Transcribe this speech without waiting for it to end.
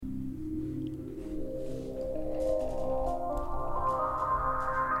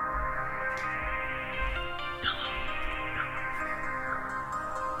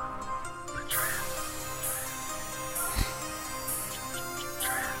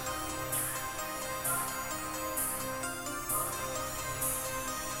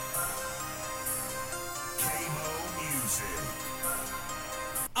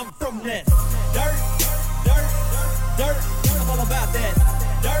on that dirt, dirt, dirt. I'm all about that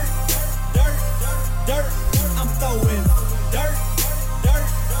dirt, dirt, dirt. I'm throwing dirt, dirt,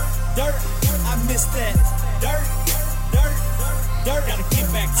 dirt. I miss that dirt, dirt, dirt. Gotta get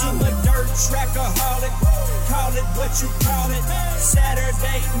back to it. I'm a dirt trackaholic. Call it what you call it.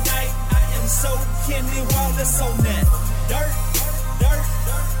 Saturday night, I am so Kenny Wallace on that dirt, dirt,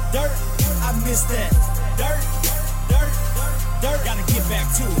 dirt. I miss that dirt, dirt, dirt. Gotta get back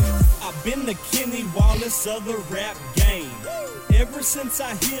to it. I've been the Kenny Wallace of the rap game ever since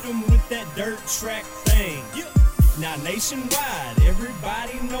I hit him with that dirt track thing. Now nationwide,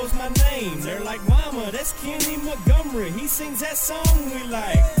 everybody knows my name. They're like, mama, that's Kenny Montgomery. He sings that song we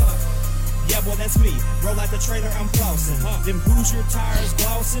like. Yeah, boy, that's me. Roll like the trailer, I'm flossing. Them Hoosier tires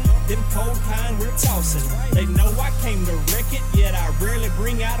glossing. Them cold kind we're tossing. They know I came to wreck it, yet I rarely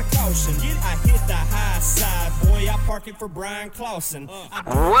bring out a caution. I hit the high side, boy, I park it for Brian Clausen.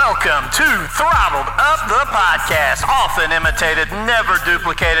 Welcome to Throttled Up the Podcast. Often imitated, never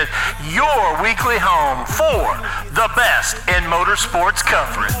duplicated. Your weekly home for the best in motorsports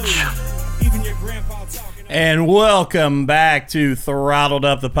coverage. Even your grandpa talking. And welcome back to Throttled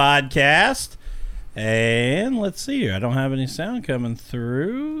Up the Podcast. And let's see here. I don't have any sound coming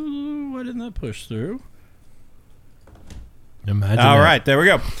through. Why didn't that push through? Imagine All that. right, there we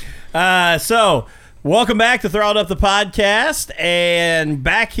go. So, welcome back to Throttled Up the Podcast. And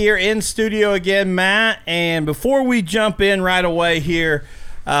back here in studio again, Matt. And before we jump in right away here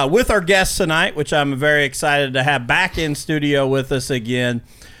with our guests tonight, which I'm very excited to have back in studio with us again,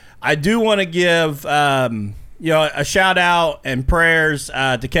 I do want to give a shout out and prayers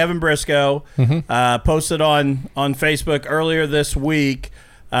to Kevin Briscoe. Posted on Facebook earlier this week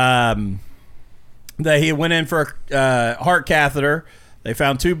that he went in for a heart catheter. They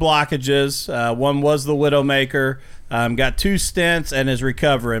found 2 blockages. One was the Widowmaker. Got 2 stents and is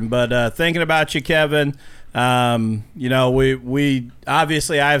recovering. But thinking about you, Kevin. We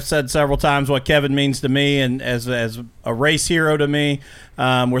obviously, I've said several times what Kevin means to me and as a race hero to me.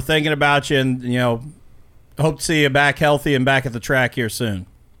 We're thinking about you and, hope to see you back healthy and back at the track here soon.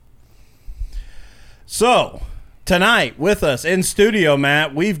 So, tonight with us in studio,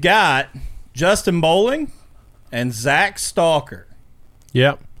 Matt, we've got Justin Bowling and Zach Stalker.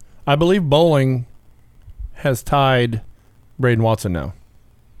 Yep. I believe Bowling has tied Braden Watson now.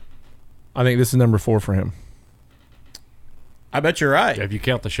 I think this is number 4 for him. I bet you're right. Yeah, if you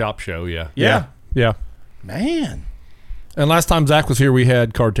count the shop show, yeah. Yeah. Man. And last time Zach was here, we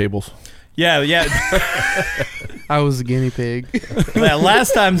had card tables. Yeah. I was a guinea pig. Yeah,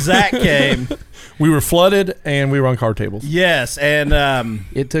 last time Zach came, we were flooded and we were on card tables. yes, and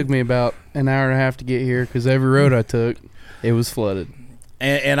It took me about an hour and a half to get here because every road I took, it was flooded.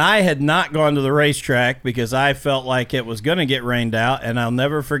 And I had not gone to the racetrack because I felt like it was going to get rained out. And I'll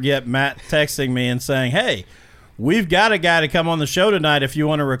never forget Matt texting me and saying, hey, we've got a guy to come on the show tonight if you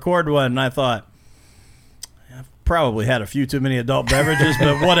want to record one. And I thought, I've probably had a few too many adult beverages,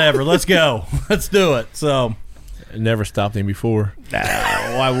 but whatever. Let's go. Let's do it. So, It never stopped him before.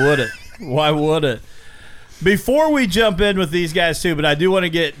 why would it? Why would it? Before we jump in with these guys too, but I do want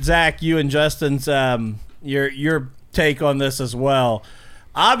to get Zach, you and Justin's your take on this as well.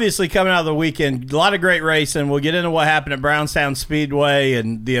 Obviously, coming out of the weekend, a lot of great racing. We'll get into what happened at Brownstown Speedway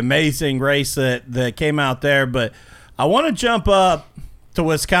and the amazing race that came out there. But I want to jump up to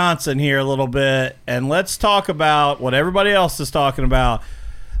Wisconsin here a little bit, and let's talk about what everybody else is talking about,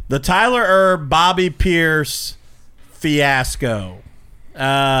 the Tyler Erb, Bobby Pierce fiasco.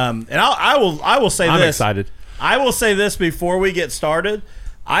 And I will say I'm this. excited. I will say this before we get started.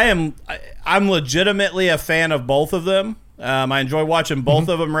 I'm legitimately a fan of both of them. I enjoy watching both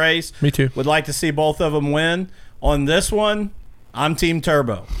of them race. Me too. Would like to see both of them win. On this one, I'm Team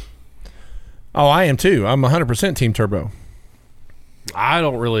Turbo. Oh, I am too. I'm 100% Team Turbo. I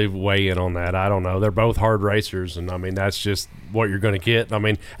don't really weigh in on that. I don't know. They're both hard racers, and, I mean, that's just what you're going to get. I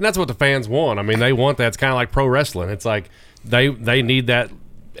mean, and that's what the fans want. I mean, they want that. It's kind of like pro wrestling. It's like they need that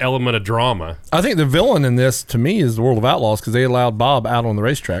element of drama. I think the villain in this, to me, is the World of Outlaws because they allowed Bob out on the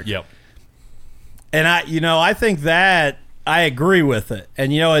racetrack. Yep. And I think that I agree with it.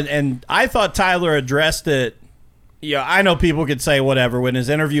 And, and I thought Tyler addressed it. I know people could say whatever when his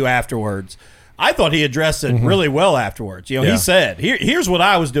interview afterwards. I thought he addressed it really well afterwards. He said, here's what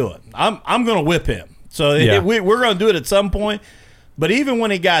I was doing. I'm going to whip him. So we're going to do it at some point. But even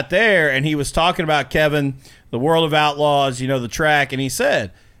when he got there and he was talking about Kevin, the World of Outlaws, the track, and he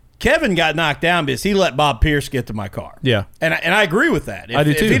said, Kevin got knocked down because he let Bob Pierce get to my car. Yeah. And I agree with that. I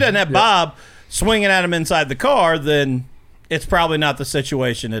do too. If he doesn't have Bob swinging at him inside the car, then it's probably not the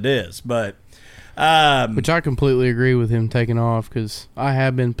situation it is. But Which I completely agree with him taking off because I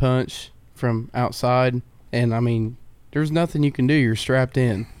have been punched from outside, and I mean, there's nothing you can do. You're strapped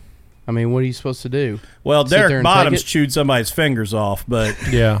in. I mean, what are you supposed to do? Well, Sit there Derek and Bottoms take it? chewed somebody's fingers off, but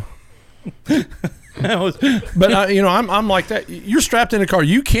Yeah. that was, But I'm like that. You're strapped in a car.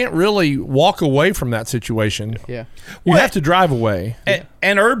 You can't really walk away from that situation. Yeah. You Well, have to drive away.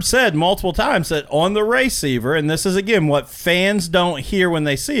 and Herb said multiple times that on the receiver, and this is again what fans don't hear when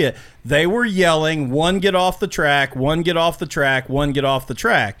they see it, they were yelling, "One get off the track, one get off the track, one get off the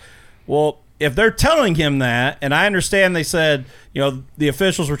track." Well, if they're telling him that, and I understand they said, the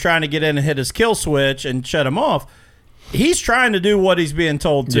officials were trying to get in and hit his kill switch and shut him off, he's trying to do what he's being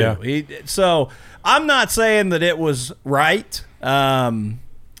told to. Yeah. So I'm not saying that it was right,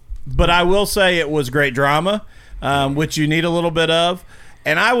 but I will say it was great drama, which you need a little bit of.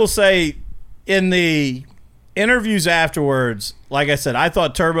 And I will say in the interviews afterwards, like I said, I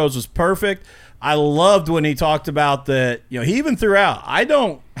thought Turbo's was perfect. I loved when he talked about that, he even threw out, I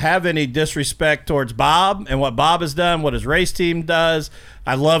don't have any disrespect towards Bob and what Bob has done, what his race team does.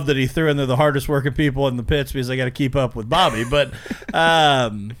 I love that he threw in there the hardest working people in the pits because they got to keep up with Bobby. But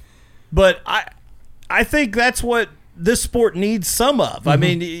I think that's what this sport needs some of. I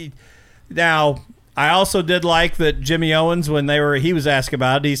mean, now I also did like that Jimmy Owens, when he was asked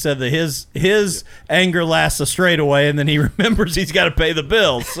about it, he said that his anger lasts a straightaway, and then he remembers he's got to pay the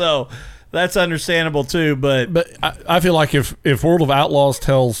bills. So that's understandable too. But I feel like if World of Outlaws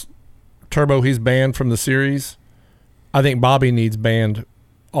tells Turbo he's banned from the series, I think Bobby needs banned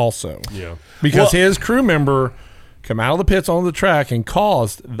also. Yeah. Because his crew member come out of the pits onto the track and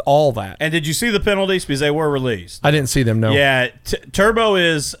caused all that. and did you see the penalties because they were released? I didn't see them, no. Yeah, Turbo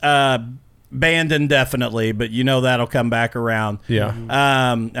is banned indefinitely, but that'll come back around. Yeah.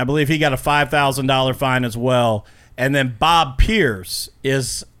 I believe he got a $5,000 fine as well. And then Bob Pierce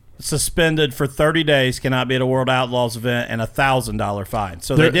is suspended for 30 days, cannot be at a World Outlaws event, and a $1,000 fine.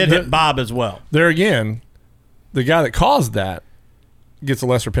 So they did hit Bob as well. There again, the guy that caused that gets a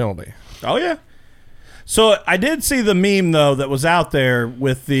lesser penalty. Oh, yeah. So I did see the meme, though, that was out there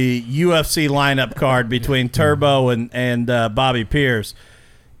with the UFC lineup card between Turbo and Bobby Pierce.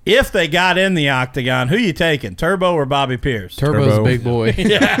 If they got in the octagon, who you taking, Turbo or Bobby Pierce? Turbo's Turbo. a big boy.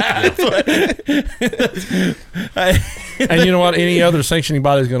 And you know what? Any other sanctioning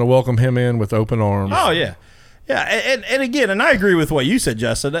body is going to welcome him in with open arms. Oh, yeah. Yeah, and again, and I agree with what you said,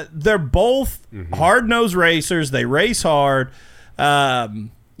 Justin. That they're both hard-nosed racers. They race hard, but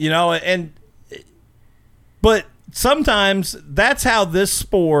sometimes that's how this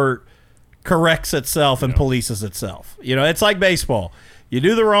sport corrects itself and polices itself. It's like baseball. You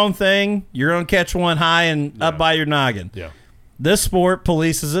do the wrong thing, you're going to catch one high and up by your noggin. Yeah. This sport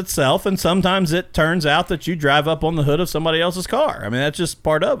polices itself, and sometimes it turns out that you drive up on the hood of somebody else's car. I mean, that's just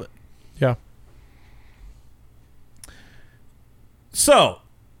part of it. Yeah. So,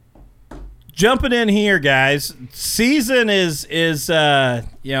 jumping in here, guys. Season is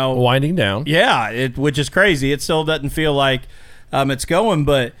Winding down. yeah, which is crazy. It still doesn't feel like it's going,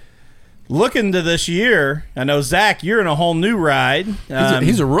 but looking to this year, I know Zach, you're in a whole new ride.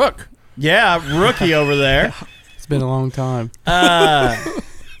 He's a rook. Yeah, rookie over there. It's been a long time.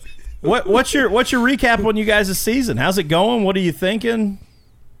 What's your recap on you guys' season? How's it going? What are you thinking?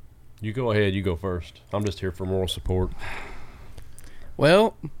 You go ahead. You go first. I'm just here for moral support.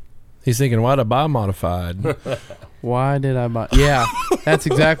 Well, He's thinking, why did I buy modified? why did I buy? Yeah, that's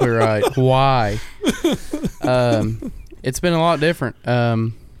exactly right. Why? It's been a lot different.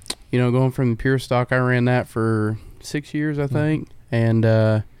 Going from the pure stock, I ran that for 6 years, I think. And,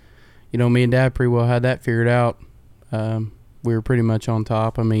 me and Dad pretty well had that figured out. We were pretty much on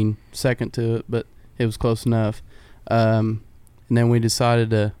top. I mean, second to it, but it was close enough. And then we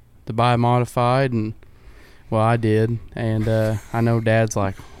decided to buy a modified, and well, I did. And I know Dad's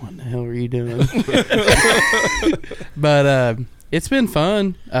like, what the hell are you doing? But it's been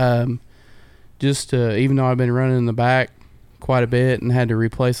fun. Even though I've been running in the back quite a bit and had to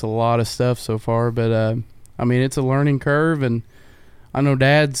replace a lot of stuff so far, but it's a learning curve, and I know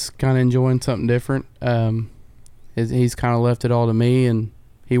Dad's kind of enjoying something different. He's kind of left it all to me, and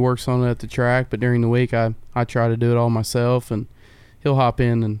he works on it at the track, but during the week I try to do it all myself, and he'll hop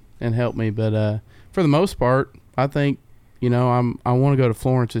in and help me. But for the most part, I think I want to go to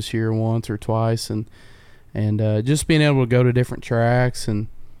Florence this year once or twice, and just being able to go to different tracks and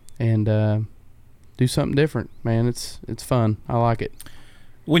do something different, man. It's fun. I like it.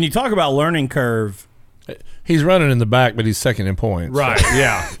 When you talk about learning curve, He's running in the back, but he's second in points. Right.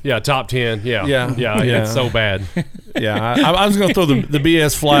 Yeah. Top 10. Yeah. Yeah. It's so bad. Yeah. I was going to throw the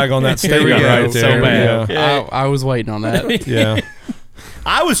BS flag on that statement go. right there. So bad. Yeah. I was waiting on that. Yeah.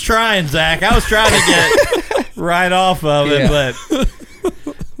 I was trying, Zach. I was trying to get right off of it, but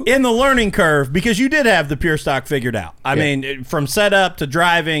in the learning curve, because you did have the pure stock figured out. I mean, from setup to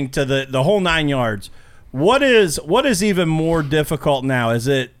driving to the whole 9 yards. What is even more difficult now? Is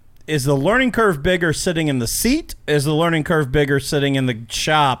the learning curve bigger sitting in the seat? Is the learning curve bigger sitting in the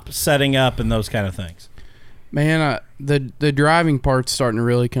shop, setting up, and those kind of things? Man, the driving part's starting to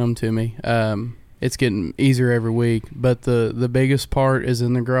really come to me. It's getting easier every week, but the biggest part is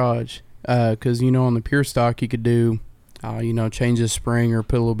in the garage. Because, on the pure stock, you could do, change the spring or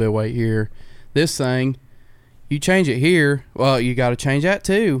put a little bit of weight here. This thing, you change it here, well, you got to change that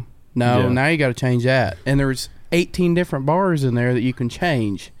too. No, now you got to change that. And there's 18 different bars in there that you can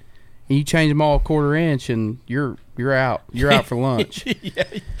change. And you change them all a quarter inch, and you're out. You're out for lunch.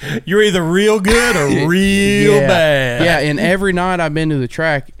 You're either real good or real bad. Yeah, and every night I've been to the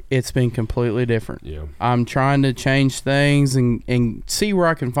track, it's been completely different. Yeah. I'm trying to change things and see where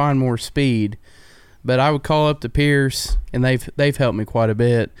I can find more speed. But I would call up to Pierce, and they've helped me quite a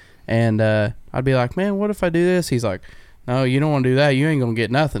bit. And I'd be like, man, what if I do this? He's like, no, you don't want to do that. You ain't going to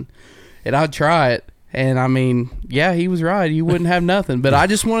get nothing. And I'd try it. And, I mean, yeah, he was right. You wouldn't have nothing. But I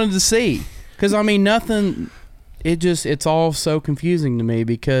just wanted to see. Because, I mean, nothing, it's all so confusing to me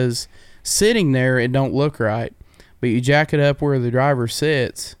because sitting there, it don't look right. But you jack it up where the driver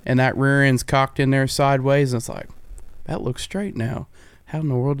sits, and that rear end's cocked in there sideways, and it's like, that looks straight now. How in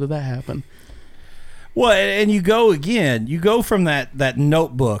the world did that happen? Well, and you go from that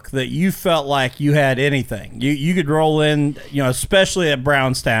notebook that you felt like you had anything. You could roll in, especially at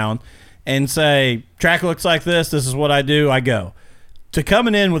Brownstown, and say, track looks like this is what I do, I go. To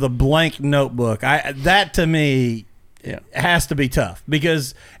coming in with a blank notebook, that to me has to be tough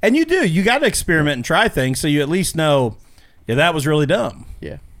because, and you got to experiment and try things so you at least know, that was really dumb.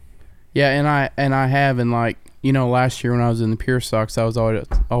 Yeah. Yeah, and I have, and like, last year when I was in the pure stocks, I was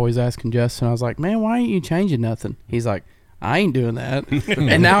always asking Justin, I was like, man, why ain't you changing nothing? He's like, I ain't doing that.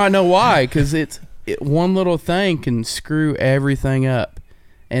 And now I know why, because one little thing can screw everything up.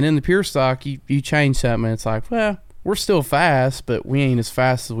 And in the pure stock, you change something, and it's like, well, we're still fast, but we ain't as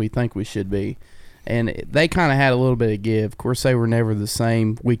fast as we think we should be. And they kind of had a little bit of give. Of course, they were never the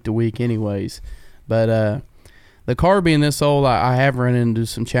same week to week anyways. But the car being this old, I have run into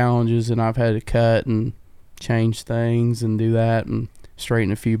some challenges, and I've had to cut and change things and do that and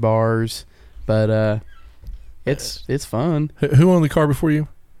straighten a few bars. But it's fun. Who owned the car before you?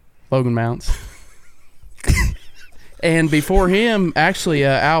 Logan Mounts. And before him, actually,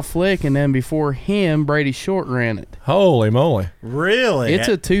 Al Flick, and then before him, Brady Short ran it. Holy moly. Really? It's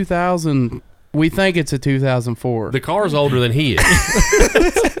a 2000. We think it's a 2004. The car's older than he is.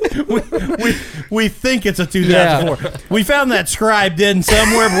 we think it's a 2004. Yeah. We found that scribed in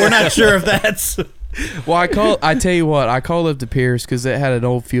somewhere, but we're not sure if that's... Well, I tell you what, I called up to Pierce because it had an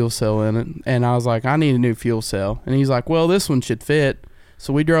old fuel cell in it, and I was like, I need a new fuel cell. And he's like, well, this one should fit.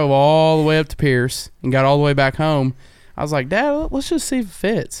 So we drove all the way up to Pierce and got all the way back home. I was like, Dad, let's just see if it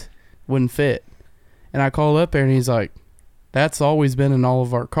fits. Wouldn't fit. And I called up there, and he's like, that's always been in all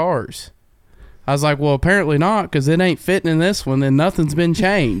of our cars. I was like, well, apparently not, because it ain't fitting in this one, and nothing's been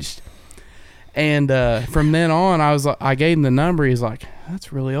changed. And from then on, I gave him the number. He's like,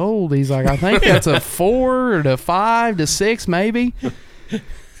 that's really old. He's like, I think that's a 4 or to 5 to 6 maybe.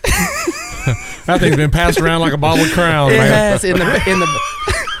 That thing's been passed around like a bottle of Crown. It man. has in the.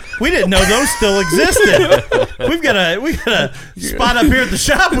 We didn't know those still existed. We've got a spot up here at the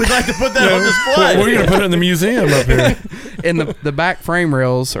shop. We'd like to put that on display. We're going to put it in the museum up here. And the back frame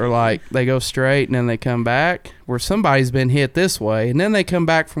rails are like, they go straight and then they come back where somebody's been hit this way, and then they come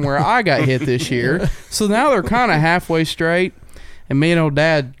back from where I got hit this year. So now they're kind of halfway straight. And me and old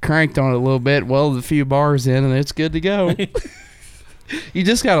Dad cranked on it a little bit, welded a few bars in, and it's good to go. You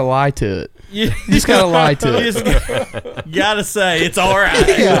just got to lie to it. You just got to lie to it. You got to say, it's all right.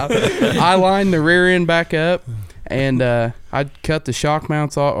 Yeah. I lined the rear end back up, and I cut the shock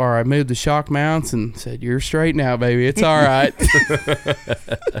mounts off, or I moved the shock mounts and said, you're straight now, baby. It's all right.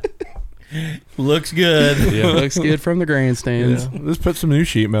 Looks good. Yeah. Looks good from the grandstands. Yeah. Let's put some new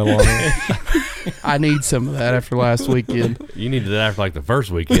sheet metal on it. I need some of that after last weekend. You needed that after like the first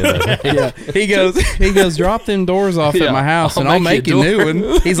weekend. Yeah. He goes, drop them doors off at my house, and I'll make you a new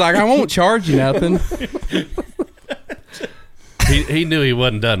one. He's like, I won't charge you nothing. He knew he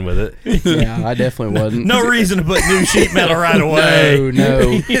wasn't done with it. Yeah, I definitely wasn't. No reason to put new sheet metal right away. No.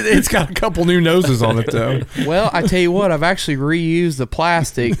 It's got a couple new noses on it, though. Well, I tell you what, I've actually reused the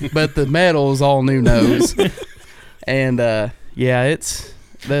plastic, but the metal is all new nose. And, yeah, it's...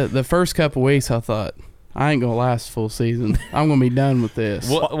 The first couple weeks, I thought, I ain't gonna last full season. I'm gonna be done with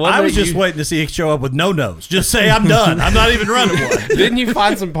this. I was just waiting to see you show up with no nose. Just say I'm done. I'm not even running one. Didn't you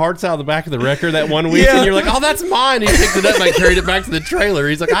find some parts out of the back of the wrecker that one week? Yeah. And you're like, oh, that's mine. And he picked it up and I carried it back to the trailer.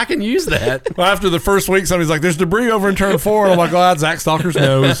 He's like, I can use that. Well, after the first week, somebody's like, "There's debris over in turn 4," and I'm like, "Oh, that's Zach Stalker's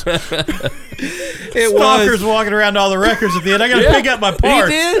nose." Stalker's walking around all the records at the end. I got to pick up my parts.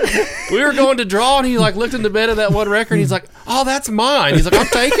 He did. We were going to draw, and he like looked in the bed of that one wrecker, and he's like, oh, that's mine. He's like, I'm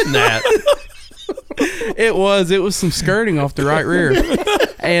taking that. It was some skirting off the right rear.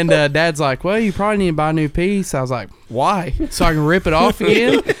 And Dad's like, well, you probably need to buy a new piece. I was like, why? So I can rip it off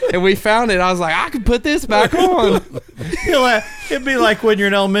again? And we found it. I was like, I can put this back on. It'd be like when you're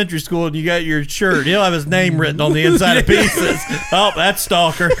in elementary school and you got your shirt. He'll have his name written on the inside of pieces. Oh, that's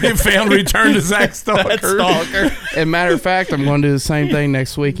Stalker. He found return to Zach Stalker. That's Stalker. And matter of fact, I'm going to do the same thing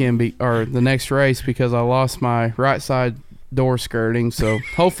next weekend or the next race because I lost my right side door skirting, so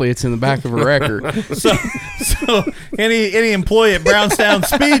hopefully it's in the back of a wrecker. So any employee at Brownstown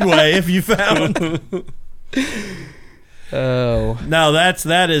Speedway, if you found. Oh no,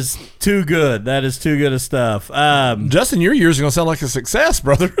 that is too good. That is too good of stuff. Justin, your year's gonna sound like a success,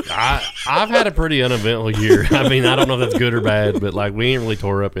 brother. I've had a pretty uneventful year. I mean, I don't know if that's good or bad, but like we ain't really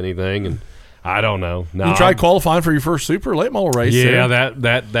tore up anything, and I don't know. No, You tried qualifying for your first super late model race. Yeah,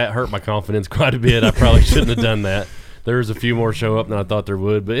 there. that hurt my confidence quite a bit. I probably shouldn't have done that. There's a few more show up than I thought there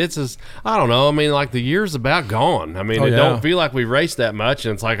would, but it's just, I don't know. I mean, like the year's about gone. I mean, don't feel like we raced that much,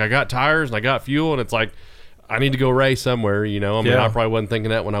 and it's like I got tires and I got fuel, and it's like I need to go race somewhere, you know. I mean, I probably wasn't thinking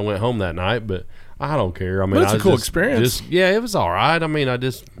that when I went home that night, but I don't care. I mean, it's a cool experience. It was all right. I mean, I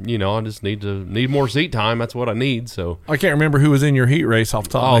just need more seat time. That's what I need. So I can't remember who was in your heat race off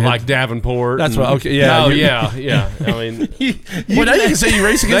the top of my head. like Davenport. That's what. Okay, yeah. Oh, yeah. I mean, well, now you can say you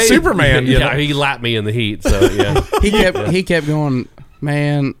race against Superman. Yeah, he lapped me in the heat. So yeah, he kept going,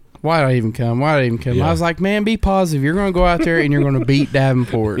 man. Why did I even come? Yeah. I was like, man, be positive. You're going to go out there and you're going to beat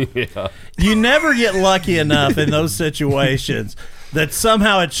Davenport. Yeah. You never get lucky enough in those situations that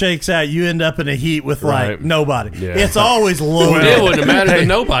somehow it shakes out. You end up in a heat with like nobody. Yeah. It's always loaded. It wouldn't have mattered. The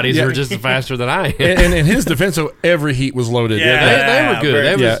nobodies were just faster than I am. And in his defense, so every heat was loaded. They were good.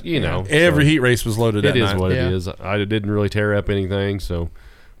 They was, you know, every heat race was loaded. It is night. what it is. I didn't really tear up anything, so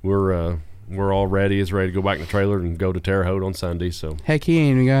we're all ready. It's ready to go back in the trailer and go to Terre Haute on Sunday. So heck, he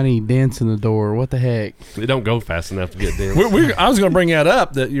ain't even got any dents in the door. What the heck? It don't go fast enough to get dents. I was going to bring that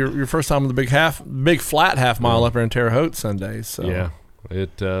up. That your first time with the big flat half mile up there in Terre Haute Sunday. So yeah,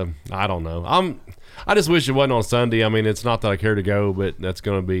 I don't know. I just wish it wasn't on Sunday. I mean, it's not that I care to go, but it's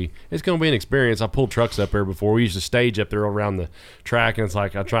going to be an experience. I pulled trucks up there before. We used to stage up there around the track, and it's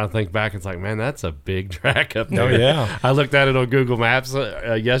like I try to think back. It's like, man, that's a big track up there. Oh yeah. I looked at it on Google Maps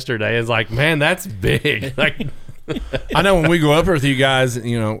yesterday. It's like, man, that's big. Like, I know when we go up there with you guys,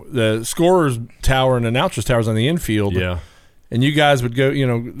 you know, the scorer's tower and announcer's tower's on the infield. Yeah. And you guys would go, you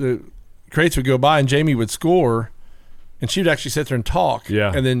know, the crates would go by, and Jamie would score, and she would actually sit there and talk.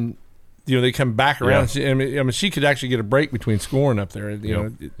 Yeah. And then, you know, they come back around. Yeah. I mean, she could actually get a break between scoring up there. You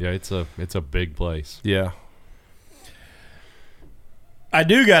know. Yeah, it's a big place. Yeah. I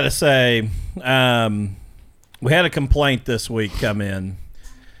do got to say, we had a complaint this week come in,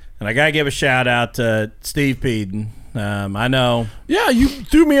 and I got to give a shout out to Steve Peden. I know. Yeah, you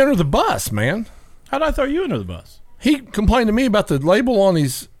threw me under the bus, man. How did I throw you under the bus? He complained to me about the label on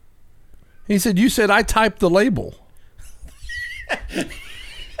these. He said, "You said I typed the label."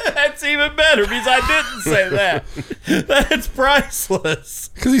 That's even better because I didn't say that. That's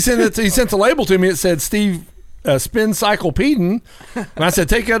priceless. Because he sent the label to me. It said Steve Spin Cycle Peden, and I said,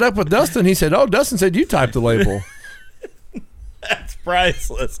 "Take that up with Dustin." He said, "Oh, Dustin said you typed the label." That's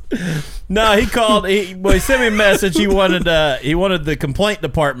priceless. No, he called. He sent me a message. He wanted the complaint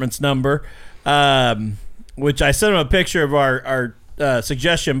department's number, which I sent him a picture of our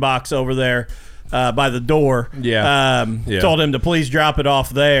suggestion box over there. By the door, told him to please drop it off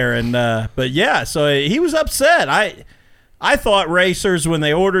there, and but yeah, so he was upset. I thought racers, when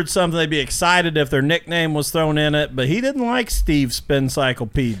they ordered something, they'd be excited if their nickname was thrown in it, but he didn't like Steve Spin Cycle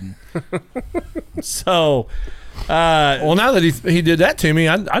Peden. So, well, now that he did that to me,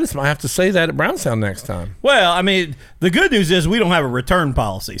 I just might have to say that at Brownstown next time. Well, I mean, the good news is we don't have a return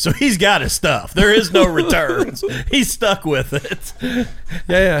policy, so he's got his stuff. There is no returns. He's stuck with it.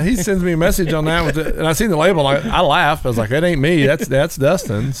 Yeah. He sends me a message on that, and I seen the label. I laughed. I was like, "That ain't me. That's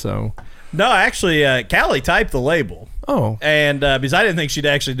Dustin." So, no, actually, Callie typed the label. Oh, and because I didn't think she'd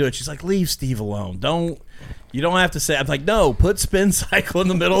actually do it, she's like, "Leave Steve alone. You don't have to say." I'm like, "No, put Spin Cycle in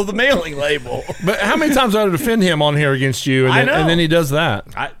the middle of the mailing label." But how many times I would defend him on here against you, and then he does that?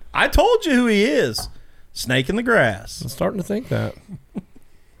 I told you who he is. Snake in the grass. I'm starting to think that.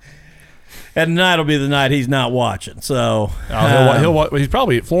 And tonight will be the night he's not watching. So He's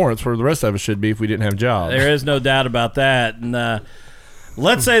probably at Florence, where the rest of us should be if we didn't have jobs. there is no doubt about that. And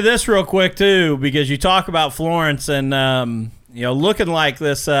let's say this real quick too, because you talk about Florence and looking like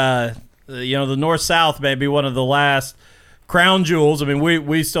this. The North-South may be one of the last crown jewels. I mean,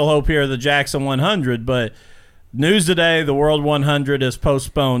 we still hope here the Jackson 100, but news today, the World 100 is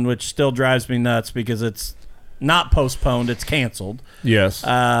postponed, which still drives me nuts because it's not postponed, it's canceled. Yes.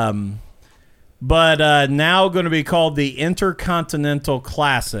 But now going to be called the Intercontinental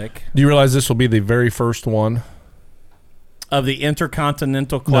Classic. Do you realize this will be the very first one? Of the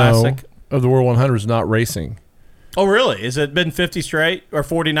Intercontinental Classic? No, of the World 100 is not racing. Oh, really? Has it been 50 straight or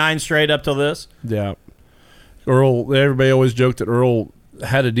 49 straight up till this? Yeah. Earl, everybody always joked that Earl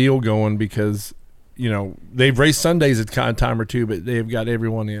had a deal going because, they've raced Sundays at a time or two, but they've got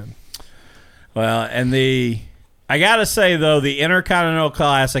everyone in. Well, and I got to say, though, the Intercontinental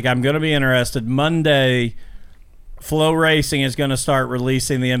Classic, I'm going to be interested. Monday, Flow Racing is going to start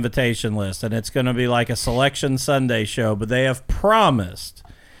releasing the invitation list, and it's going to be like a Selection Sunday show, but they have promised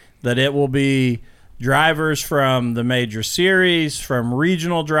that it will be drivers from the major series, from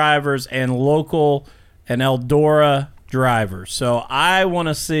regional drivers, and local and Eldora drivers. So I want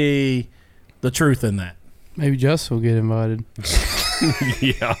to see the truth in that. Maybe Justin will get invited.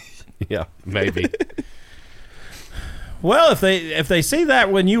 Yeah, maybe. Well, if they see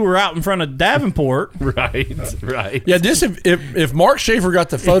that when you were out in front of Davenport, Right. Yeah, just if Mark Schaefer got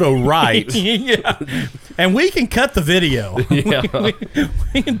the photo right. yeah, and we can cut the video. Yeah.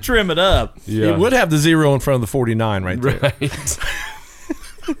 we can trim it up. Yeah. It would have the 0 in front of the 49 right there. Right.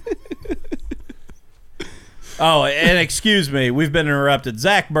 Oh, and excuse me, we've been interrupted.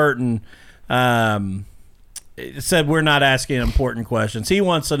 Zach Burton said we're not asking important questions. He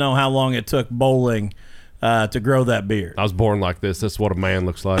wants to know how long it took Bowling to grow that beard. I was born like this. That's what a man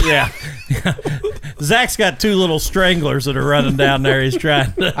looks like. Yeah. Zach's got two little stranglers that are running down there. He's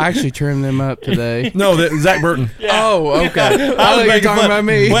trying to. I actually trimmed them up today. No, Zach Burton. Oh, okay. I was thought you were making talking fun- about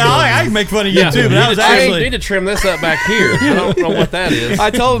me. Well, I can make fun of you too, but I was You actually. need to trim this up back here. I don't know what that is.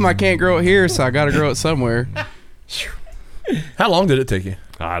 I told him I can't grow it here, so I got to grow it somewhere. How long did it take you?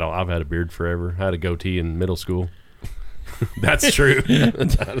 I've had a beard forever. I had a goatee in middle school. That's true.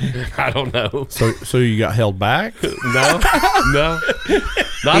 I don't know. So you got held back? No.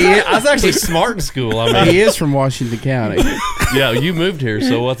 I was actually smart in school. I mean, He is from Washington County. yeah, you moved here,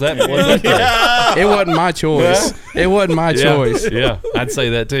 so what's that? What's that? It wasn't my choice. It wasn't my choice. Yeah, I'd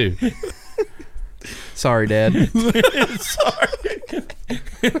say that too. Sorry, Dad.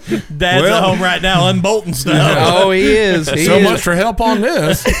 Dad's at home right now unbolting stuff. Oh, he is. He So is. much for help on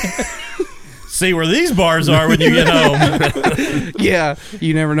this. See where these bars are when you get home. Yeah,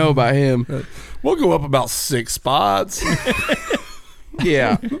 you never know about him. We'll go up about 6 spots.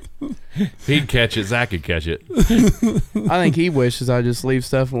 Yeah. He'd catch it. Zach could catch it. I think he wishes I just leave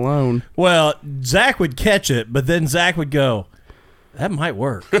stuff alone. Well, Zach would catch it, but then Zach would go, that might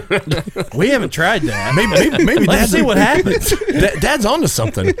work. We haven't tried that. Maybe Let's see what happens. Dad's onto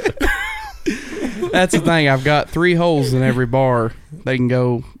something. That's the thing. I've got 3 holes in every bar. They can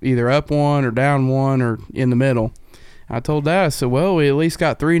go either up one or down one or in the middle. I told Dad, I said, well, we at least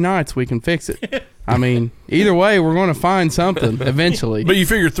got 3 nights we can fix it. I mean, either way, we're going to find something eventually. But you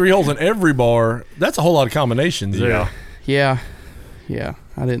figure 3 holes in every bar, that's a whole lot of combinations there. Yeah. Yeah,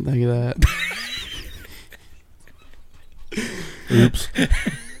 I didn't think of that. Oops.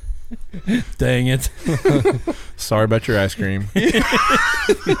 Dang it. Sorry about your ice cream.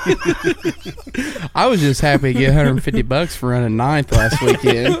 I was just happy to get $150 for running 9th last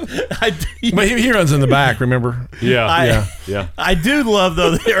weekend. But he runs in the back, remember? Yeah. I do love,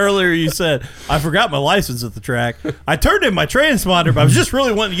 though, that earlier you said, I forgot my license at the track. I turned in my transponder, but I was just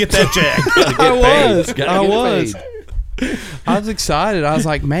really wanting to get that check. I was excited. I was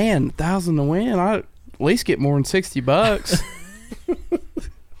like, man, 1,000 to win. I at least get more than $60.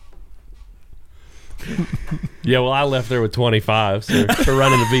 Yeah, well, I left there with 25 for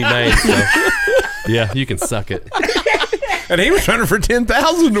running the B main. So, yeah, you can suck it. And he was running for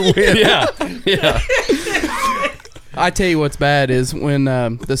 10,000 to win. Yeah. I tell you what's bad is when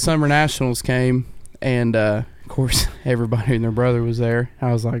the Summer Nationals came, and of course everybody and their brother was there.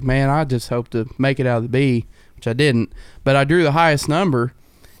 I was like, man, I just hope to make it out of the B, which I didn't. But I drew the highest number,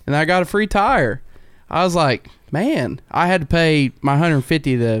 and I got a free tire. I was like, man, I had to pay my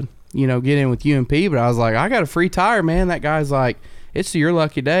 $150 to get in with UMP, but I was like, I got a free tire, man. That guy's like, it's your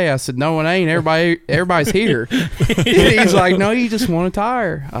lucky day. I said, no, it ain't. Everybody's here. He's like, no, you just want a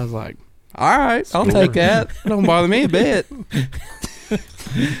tire. I was like, all right, I'll take that. It don't bother me a bit.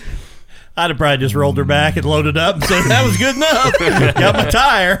 I'd have probably just rolled her back and loaded up and said, that was good enough. Got my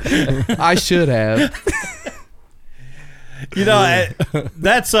tire. I should have. You know,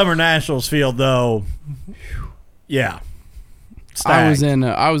 that Summer Nationals field, though, yeah. I was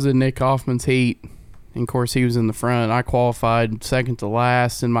Stacked. in Nick Hoffman's heat, and of course he was in the front. I qualified second to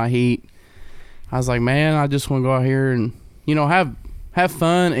last in my heat. I was like, man, I just want to go out here and have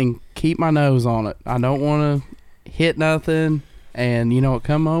fun and keep my nose on it. I don't want to hit nothing, and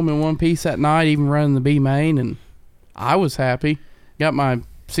come home in one piece that night, even running the B main, and I was happy. Got my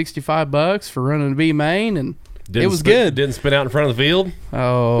 $65 for running the B main, and it was good. Didn't spin out in front of the field.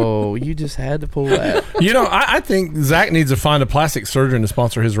 Oh, you just had to pull that. I think Zach needs to find a plastic surgeon to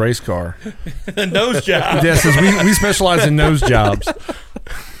sponsor his race car. Nose job. Yes, we specialize in nose jobs.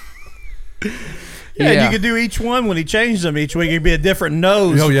 Yeah, and you could do each one when he changed them each week. It'd be a different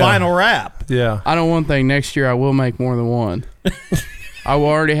nose final wrap. Yeah. I know one thing. Next year, I will make more than one. I will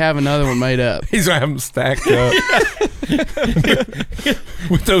already have another one made up. He's going to have them stacked up.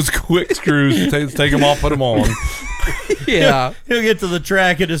 With those quick screws. Take them off, put them on. Yeah. He'll get to the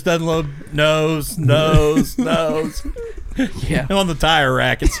track and just unload nose. Yeah. On the tire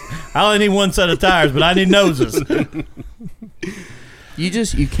rack. I only need one set of tires, but I need noses.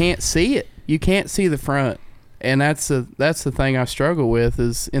 You can't see it. You can't see the front. And that's the thing I struggle with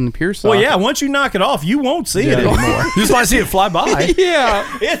is in the pure stock. Well, yeah, once you knock it off, you won't see it anymore. You just might see it fly by.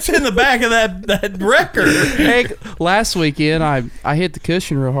 Yeah. It's in the back of that wrecker. Hey, last weekend, I hit the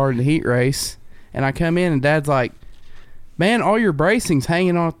cushion real hard in the heat race, and I come in, and Dad's like, man, all your bracing's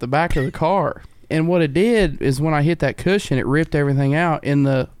hanging off the back of the car. And what it did is when I hit that cushion, it ripped everything out,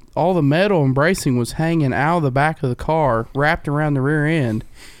 and all the metal and bracing was hanging out of the back of the car, wrapped around the rear end.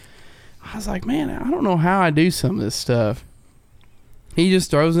 I was like, man, I don't know how I do some of this stuff. He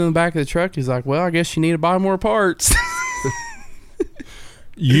just throws it in the back of the truck. He's like, well, I guess you need to buy more parts.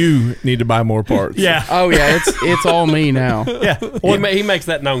 You need to buy more parts. Yeah. Oh, yeah, it's all me now. Yeah. He makes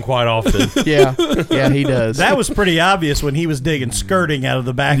that known quite often. Yeah, he does. That was pretty obvious when he was digging skirting out of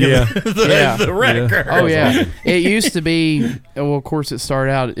the back Yeah. of the Yeah. wrecker. Oh, yeah. It used to be, well, of course, it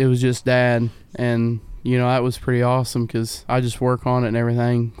started out, it was just Dad, and that was pretty awesome because I just work on it and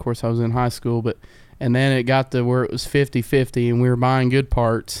everything. Of course, I was in high school, and then it got to where it was 50-50 and we were buying good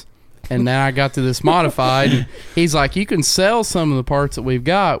parts. And then I got to this modified. And he's like, you can sell some of the parts that we've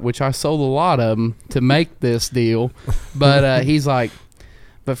got, which I sold a lot of them to make this deal. But he's like,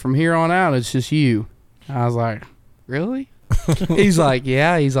 but from here on out, it's just you. I was like, really? He's like,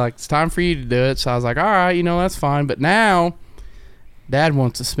 yeah. He's like, it's time for you to do it. So I was like, all right, that's fine. But now Dad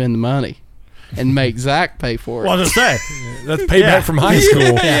wants to spend the money and make Zach pay for it. What was I say? That's payback from high school.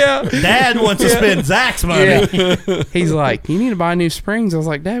 Yeah. Dad wants to spend Zach's money. Yeah. He's like, you need to buy new springs. I was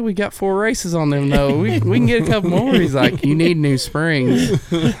like, Dad, we got 4 races on them though. We can get a couple more. He's like, you need new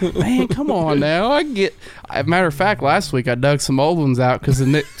springs. Man, come on now. Matter of fact, last week I dug some old ones out because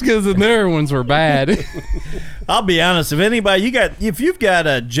the newer ones were bad. I'll be honest. If you've got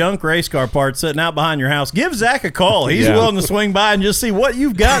a junk race car part sitting out behind your house, give Zach a call. He's willing to swing by and just see what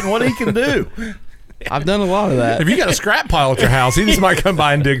you've got and what he can do. I've done a lot of that. If you got a scrap pile at your house, he just might come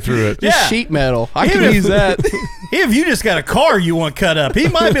by and dig through it. Just Yeah. sheet metal. I Even can if- use that. If you just got a car you want cut up, he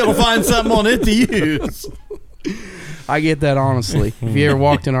might be able to find something on it to use. I get that honestly. If you ever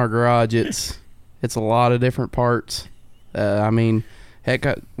walked in our garage, it's a lot of different parts. Heck,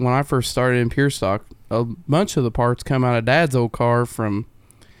 when I first started in pure stock, a bunch of the parts come out of Dad's old car from.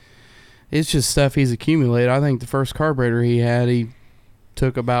 It's just stuff he's accumulated. I think the first carburetor he had, he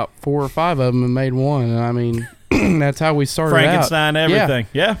took about 4 or 5 of them and made one. And that's how we started Frankenstein, out. everything.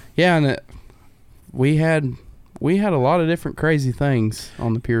 Yeah. Yeah, and we had a lot of different crazy things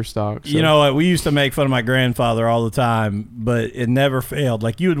on the pure stock. So. You know what? We used to make fun of my grandfather all the time, but it never failed.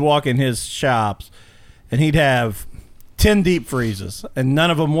 Like, you would walk in his shops, and he'd have 10 deep freezes, and none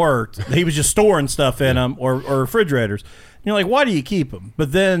of them worked. He was just storing stuff in them or refrigerators. And you're like, why do you keep them?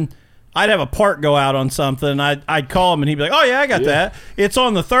 But then I'd have a part go out on something. I'd call him, and he'd be like, oh, yeah, I got that. It's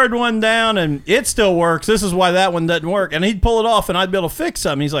on the third one down, and it still works. This is why that one doesn't work. And he'd pull it off, and I'd be able to fix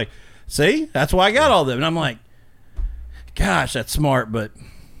something. He's like, see? That's why I got all them. And I'm like, gosh, that's smart, but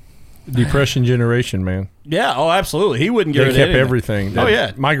Depression generation, man. yeah, oh, absolutely. He wouldn't get They rid of kept anything. everything. Oh,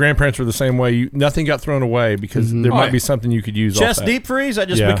 yeah. My grandparents were the same way. Nothing got thrown away because there might be something you could use. Chest off that. deep freeze, that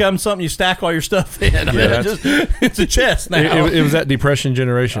just Yeah. becomes something you stack all your stuff in. I mean, it's a chest now. It was that depression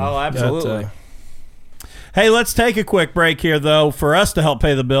generation. Oh, absolutely. That, Hey, let's take a quick break here, though, for us to help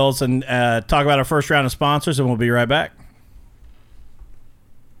pay the bills and talk about our first round of sponsors, and we'll be right back.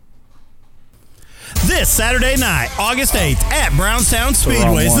 This Saturday night, August 8th, at Brownstown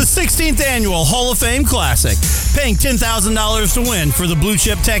Speedway is the 16th annual Hall of Fame Classic. Paying $10,000 to win for the Blue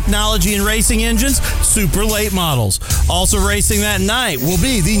Chip Technology and Racing Engines Super Late Models. Also racing that night will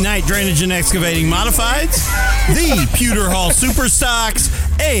be the Night Drainage and Excavating Modifieds, the Pewter Hall Super Stocks,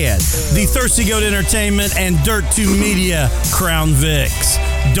 and the Thirsty Goat Entertainment and Dirt 2 Media Crown Vics.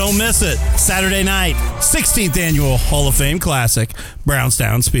 Don't miss it. Saturday night, 16th annual Hall of Fame Classic,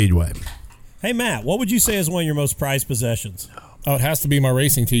 Brownstown Speedway. Hey, Matt, what would you say is one of your most prized possessions? Oh, it has to be my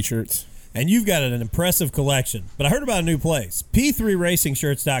racing T-shirts. And you've got an impressive collection. But I heard about a new place.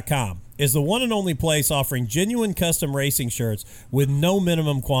 P3RacingShirts.com is the one and only place offering genuine custom racing shirts with no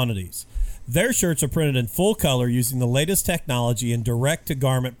minimum quantities. Their shirts are printed in full color using the latest technology in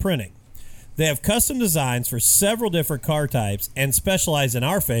direct-to-garment printing. They have custom designs for several different car types and specialize in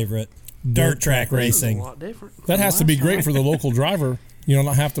our favorite, dirt track racing. That has to be great for the local driver. You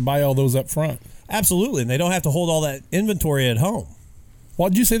don't have to buy all those up front. Absolutely, and they don't have to hold all that inventory at home. What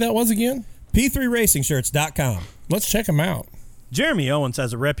did you say that was again? P3RacingShirts.com. Let's check them out. Jeremy Owens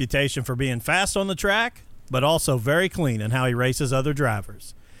has a reputation for being fast on the track, but also very clean in how he races other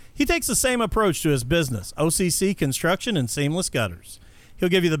drivers. He takes the same approach to his business, OCC Construction and Seamless Gutters. He'll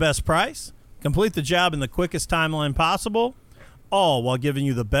give you the best price, complete the job in the quickest timeline possible, all while giving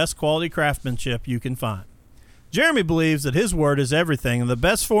you the best quality craftsmanship you can find. Jeremy believes that his word is everything, and the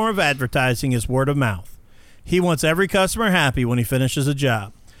best form of advertising is word of mouth. He wants every customer happy when he finishes a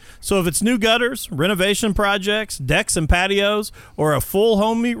job. So if it's new gutters, renovation projects, decks and patios, or a full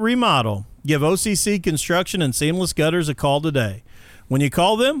home remodel, give OCC Construction and Seamless Gutters a call today. When you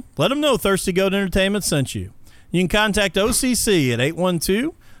call them, let them know Thirsty Goat Entertainment sent you. You can contact OCC at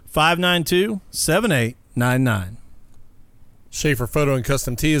 812-592-7899. Schaefer Photo and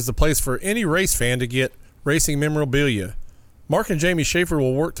Custom Tee is the place for any race fan to get racing memorabilia. Mark and Jamie Schaefer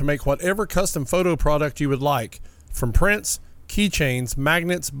will work to make whatever custom photo product you would like, from prints, keychains,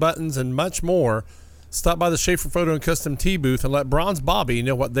 magnets, buttons, and much more. Stop by the Schaefer Photo and Custom Tee booth and let Bronze Bobby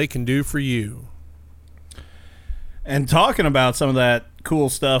know what they can do for you. And talking about some of that cool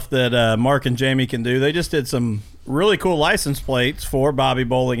stuff that Mark and Jamie can do, they just did some really cool license plates for Bobby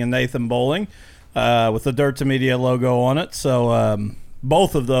Bowling and Nathan Bowling with the Dirt to Media logo on it. So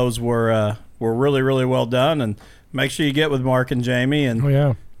both of those were really, really well done. And make sure you get with Mark and Jamie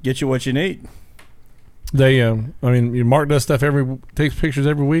and get you what you need. They, Mark does stuff takes pictures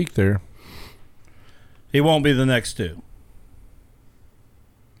every week there. He won't be the next two.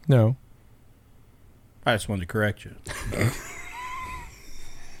 No. I just wanted to correct you.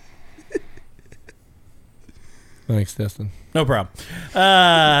 Thanks, Destin. No problem.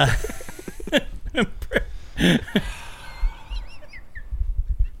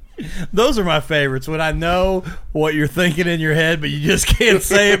 Those are my favorites, when I know what you're thinking in your head, but you just can't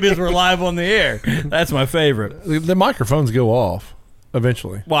say it because we're live on the air. That's my favorite. The microphones go off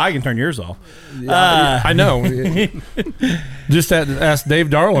eventually. Well, I can turn yours off. I know. Just ask Dave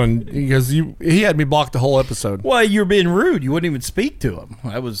Darland, because he had me blocked the whole episode. Well, you were being rude. You wouldn't even speak to him.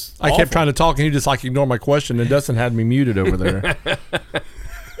 I kept trying to talk, and he just ignored my question, and Dustin had me muted over there.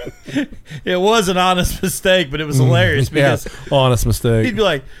 It was an honest mistake, but it was hilarious because honest mistake. He'd be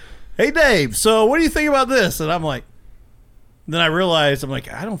like, "Hey, Dave, so what do you think about this?" And I'm like, then I realized,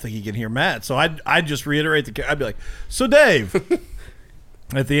 I don't think he can hear Matt. So I'd just reiterate I'd be like, "So, Dave."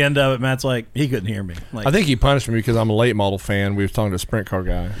 At the end of it, Matt's like, he couldn't hear me. Like, I think he punished me because I'm a late model fan. We were talking to a sprint car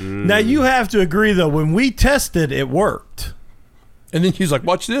guy. Now, you have to agree, though, when we tested, it worked. And then he's like,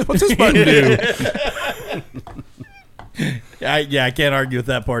 watch this. What's this button do? I can't argue with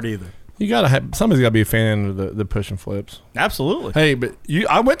that part either. You gotta somebody's got to be a fan of the push and flips. Absolutely. Hey, but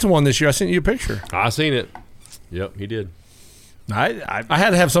I went to one this year. I sent you a picture. I seen it. Yep, he did. I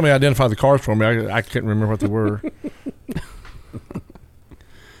had to have somebody identify the cars for me. I couldn't remember what they were.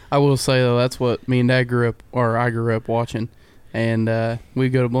 I will say, though, that's what me and Dad I grew up watching. And we'd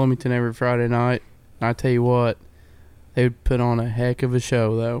go to Bloomington every Friday night. And I tell you what, they would put on a heck of a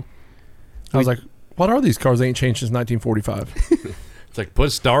show, though. I was like, what are these cars? They ain't changed since 1945. It's like, put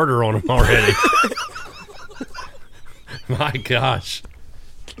a starter on them already. My gosh.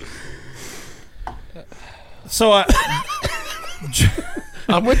 So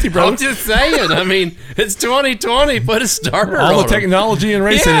I'm with you, bro. I'm just saying. I mean, it's 2020. Put a starter on all the them. technology in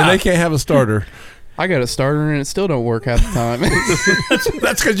racing, and they can't have a starter. I got a starter, and it still don't work half the time.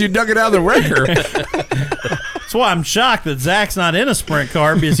 That's because you dug it out of the wrecker. That's why I'm shocked that Zach's not in a sprint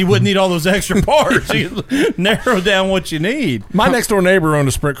car, because he wouldn't need all those extra parts. You narrow down what you need. My next door neighbor owned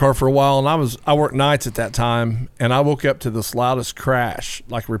a sprint car for a while, and I worked nights at that time, and I woke up to this loudest crash,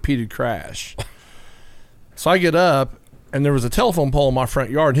 like a repeated crash. So I get up, and there was a telephone pole in my front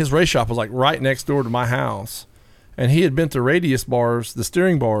yard, and his race shop was like right next door to my house. And he had bent the radius bars, the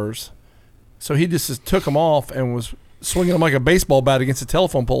steering bars, so he just took them off and was swinging them like a baseball bat against the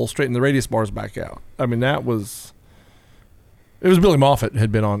telephone pole, straightening the radius bars back out. I mean, it was Billy Moffitt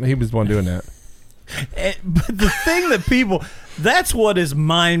had been on. He was the one doing that. But the thing that that's what is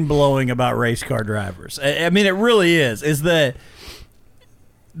mind-blowing about race car drivers. I mean, it really is that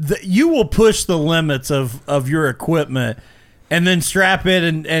you will push the limits of your equipment and then strap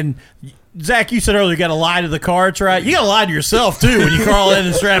in and Zach, you said earlier you got to lie to the carts, right? You got to lie to yourself, too, when you crawl in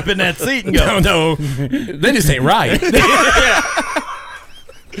and strap in that seat and go, no, they just ain't right.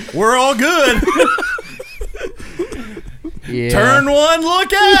 We're all good. Yeah. Turn one,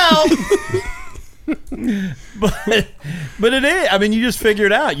 look out. But it is. I mean, you just figure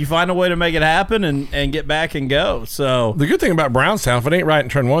it out. You find a way to make it happen and get back and go. So the good thing about Brownstown, if it ain't right in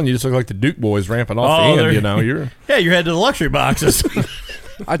turn one, you just look like the Duke boys ramping off the end. You know, you're headed to the luxury boxes.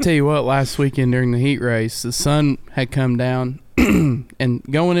 I tell you what, last weekend during the heat race, the sun had come down, and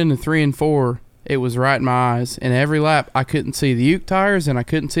going into 3 and 4, it was right in my eyes. And every lap, I couldn't see the Uke tires and I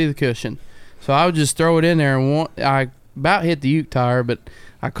couldn't see the cushion. So I would just throw it in there, and I about hit the Uke tire, but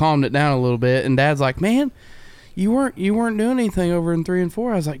I calmed it down a little bit. And Dad's like, "Man, you weren't doing anything over in 3 and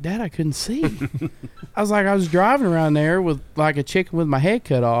 4." I was like, "Dad, I couldn't see." I was driving around there with like a chicken with my head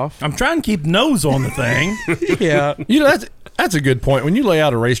cut off. I'm trying to keep nose on the thing. Yeah, you know that's a good point. When you lay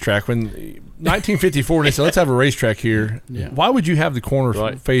out a racetrack, when 1954 they said let's have a racetrack here. Yeah. Why would you have the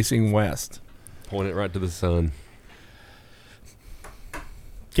corner facing west? Point it right to the sun.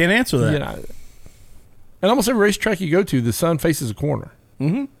 Can't answer that. You know, and almost every racetrack you go to, the sun faces a corner.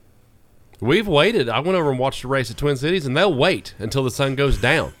 Mm-hmm. We've waited. I went over and watched the race at Twin Cities, and they'll wait until the sun goes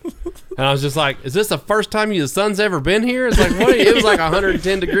down. And I was just like, "Is this the first time the sun's ever been here?" It's like, what? It was like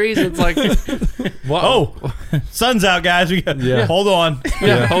 110 degrees. It's like, whoa. Oh, sun's out, guys. Hold on.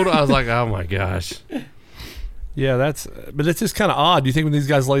 Yeah, hold on. I was like, oh my gosh. Yeah, but it's just kind of odd. Do you think when these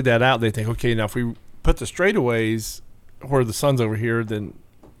guys laid that out, they think, okay, now if we put the straightaways where the sun's over here, then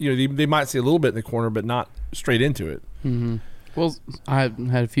they might see a little bit in the corner, but not straight into it. Mm-hmm. Well, I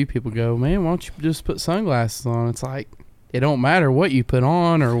had a few people go, "Man, why don't you just put sunglasses on?" It's like, it don't matter what you put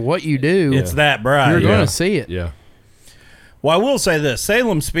on or what you do. It's that bright. You're going to see it. Yeah. Well, I will say this.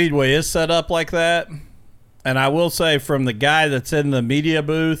 Salem Speedway is set up like that. And I will say from the guy that's in the media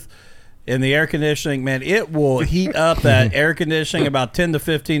booth in the air conditioning, man, it will heat up that air conditioning about 10 to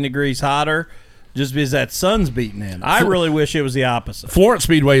 15 degrees hotter just because that sun's beating in. I really wish it was the opposite. Florence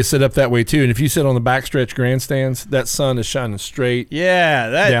Speedway is set up that way too, and if you sit on the backstretch grandstands, that sun is shining straight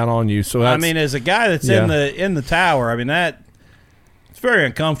down on you. So I mean, as a guy that's in the tower, I mean it's very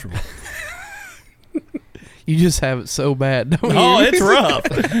uncomfortable. You just have it so bad, don't you? Oh, it's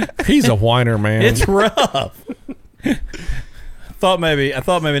rough. He's a whiner, man. It's rough. I thought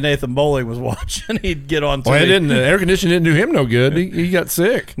maybe Nathan Bowling was watching. He'd get on. Well, the air conditioning didn't do him no good. He got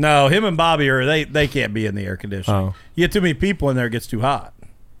sick. No, him and Bobby they can't be in the air conditioning. Oh. You get too many people in there, it gets too hot.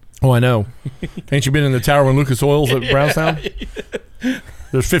 Oh, I know. Ain't you been in the tower when Lucas Oil's at Brownstown?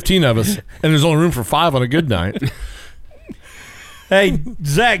 There's 15 of us, and there's only room for 5 on a good night. Hey,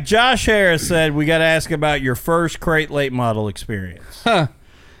 Zach, Josh Harris said we got to ask about your first crate late model experience. Huh.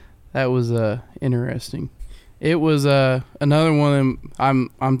 That was interesting. It was another one.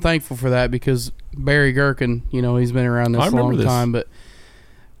 I'm thankful for that because Barry Gherkin, he's been around this a long time. But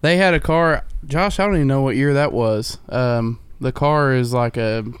they had a car. Josh, I don't even know what year that was. The car is like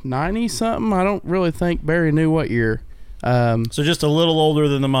a 90-something. I don't really think Barry knew what year. So just a little older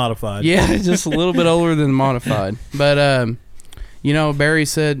than the modified. Yeah, just a little bit older than the modified. But, Barry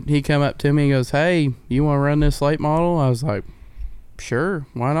said, he come up to me and goes, "Hey, you want to run this late model?" I was like, "Sure,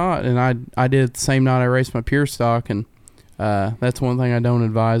 why not?" And I did it the same night I raced my pure stock, and that's one thing I don't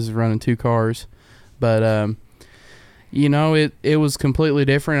advise is running 2 cars. But, it was completely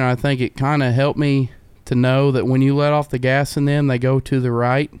different, and I think it kind of helped me to know that when you let off the gas in them, they go to the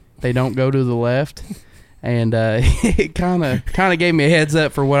right. They don't go to the left. And it kind of gave me a heads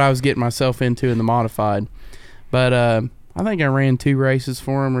up for what I was getting myself into in the modified. But I think I ran 2 races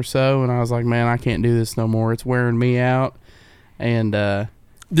for him or so, and I was like, man, I can't do this no more. It's wearing me out. And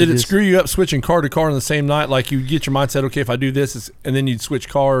did it screw you up switching car to car on the same night? Like you get your mindset, okay, if I do this, and then you'd switch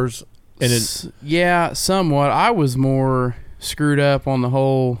cars? Yeah, somewhat. I was more screwed up on the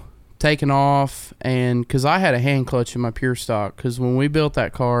whole taking off, and because I had a hand clutch in my pure stock. Because when we built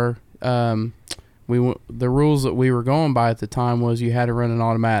that car, the rules that we were going by at the time was you had to run an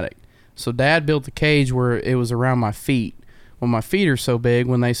automatic. So Dad built the cage where it was around my feet. Well, my feet are so big,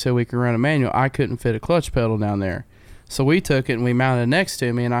 when they said we could run a manual, I couldn't fit a clutch pedal down there. So we took it and we mounted it next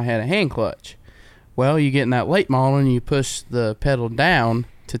to me, and I had a hand clutch. well, you get in that late model and you push the pedal down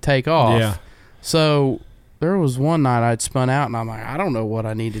to take off. Yeah. So there was one night I'd spun out, and I'm like, I don't know what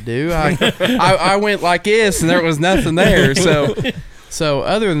I need to do. I went like this, and there was nothing there. So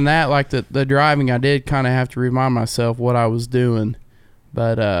other than that, like the driving, I did kind of have to remind myself what I was doing.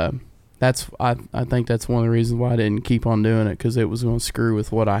 But I think that's one of the reasons why I didn't keep on doing it, because it was going to screw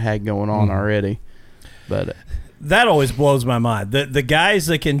with what I had going on already. But that always blows my mind. The guys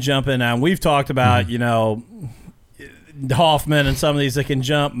that can jump in, and we've talked about, Hoffman and some of these that can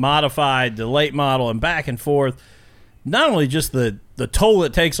jump modified to late model and back and forth. Not only just the toll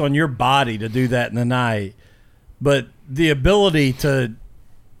it takes on your body to do that in the night, but the ability to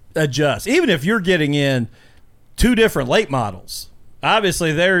adjust. Even if you're getting in two different late models, obviously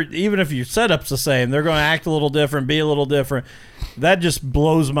even if your setup's the same, they're going to act a little different, be a little different. That just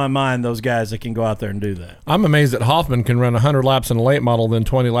blows my mind, those guys that can go out there and do that. I'm amazed that Hoffman can run 100 laps in a late model, then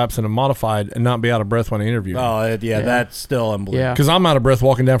 20 laps in a modified, and not be out of breath when I interview him. Oh, yeah, that's still unbelievable. Yeah. Because I'm out of breath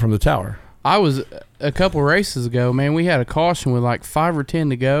walking down from the tower. I was a couple races ago, man. We had a caution with like 5 or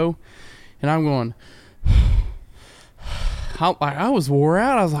 10 to go, and I'm going. I was wore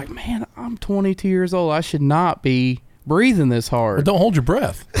out. I was like, man, I'm 22 years old. I should not be breathing this hard. But don't hold your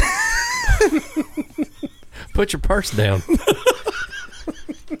breath. Put your purse down.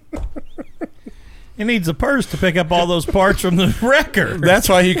 He needs a purse to pick up all those parts from the wrecker. That's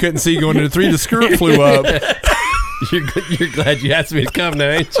why he couldn't see going into 3. The skirt flew up. You're glad you asked me to come now,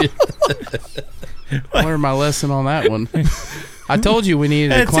 ain't you? I learned my lesson on that one. I told you we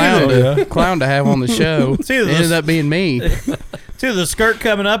needed a It's clown to have on the show. It either ended up being me. It's either the skirt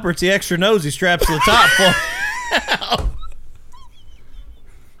coming up or it's the extra nose he straps to the top.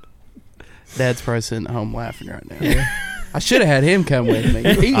 Dad's probably sitting at home laughing right now. I should have had him come with me.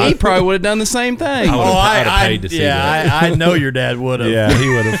 He probably would have done the same thing. I'd have paid to see that. I know your dad would have. Yeah, he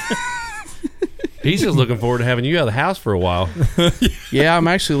would have. He's just looking forward to having you out of the house for a while. Yeah, I'm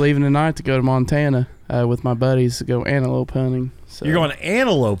actually leaving tonight to go to Montana with my buddies to go antelope hunting. So, You're going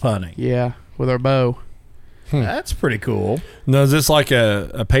antelope hunting. Yeah, with our bow. That's pretty cool. No, is this like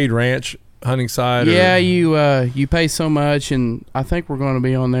a paid ranch hunting side? Yeah, or? you pay so much, and I think we're going to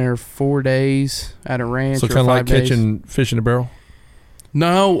be on there 4 days at a ranch. So or kind of 5 like days. catching fish in a barrel?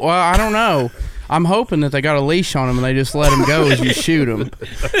 No, well, I don't know. I'm hoping that they got a leash on them and they just let them go as you shoot them.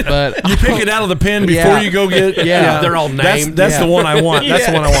 But You pick it out of the pen before you go get. Yeah. They're all named. That's the one I want. That's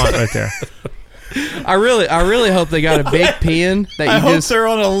the one I want right there. I really hope they got a big pin that you I hope just. they're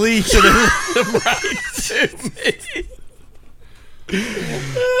on a leash and they let them right to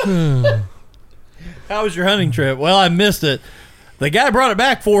me. How was your hunting trip? Well, I missed it. The guy brought it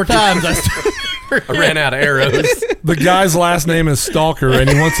back 4 times. I ran out of arrows. The guy's last name is Stalker, and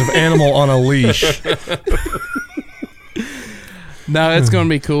he wants an animal on a leash. No, it's going to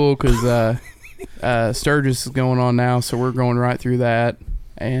be cool because Sturgis is going on now, so we're going right through that,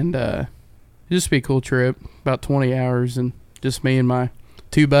 and it'll just be a cool trip. About 20 hours, and just me and my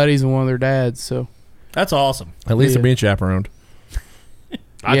 2 buddies and one of their dads. So That's awesome. At least they're being chaperoned.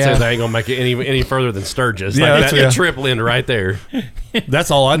 I'd Yeah. say they ain't gonna make it any further than Sturgis. Yeah, Like that's- that yeah. triple end right there. That's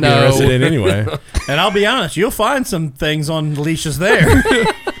all I'd be No. interested in anyway. And I'll be honest, you'll find some things on leashes there.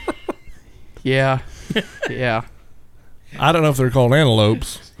 yeah, yeah. I don't know if they're called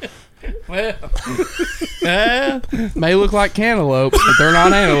antelopes. Well, May look like cantaloupes, but they're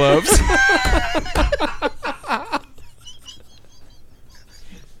not antelopes.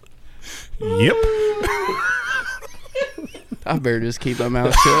 Yep. I better just keep my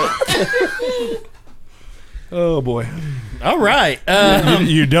mouth shut. Oh boy. all right.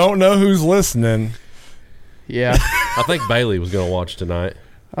 You don't know who's listening. Yeah. I think Bailey was gonna watch tonight.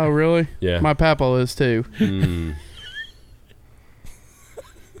 Oh, really? Yeah. My papa is too.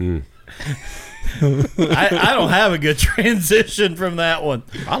 I don't have a good transition from that one.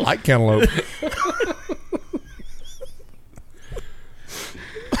 I like cantaloupe.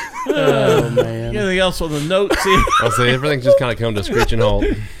 Oh man. Anything else on the notes here? I'll say everything's just kind of come to a screeching halt.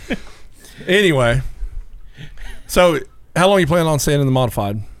 Anyway, so how long you plan on staying in the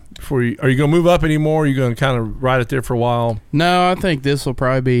modified? Are you going to move up anymore? Are you going to kind of ride it there for a while? No, I think this will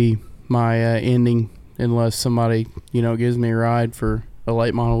probably be my ending, unless somebody gives me a ride for a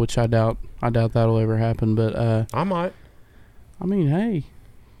late model, which I doubt that'll ever happen. But I might. I mean, hey,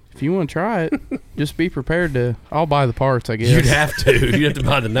 if you want to try it, just be prepared to. I'll buy the parts, I guess. You'd have to. You'd have to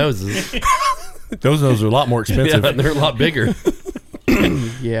buy the noses. Those are a lot more expensive. Yeah, they're a lot bigger.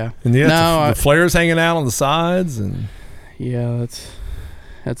 Yeah. And you have No, the flares hanging out on the sides. And Yeah,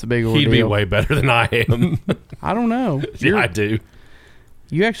 that's a big ordeal. He'd be way better than I am. I don't know. Yeah, I do.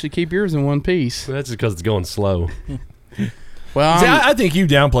 You actually keep yours in one piece. That's just because it's going slow. Well, See, I think you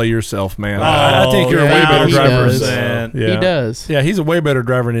downplay yourself, man. I Oh, think you're a way yeah, better he driver. does. Yeah. He does. Yeah, he's a way better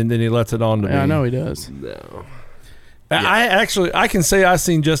driver than he lets it on to be. Yeah, I know he does. No. I can say I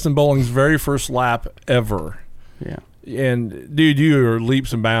seen Justin Bowling's very first lap ever. Yeah. And dude, you are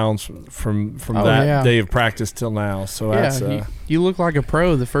leaps and bounds from Oh, that yeah. day of practice till now. So Yeah, that's you look like a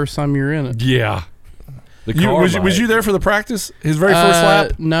pro the first time you're in it. Yeah. The you, car was you there for the practice? His very first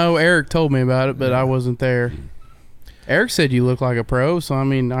lap? No, Eric told me about it, but I wasn't there. Eric said you look like a pro, so I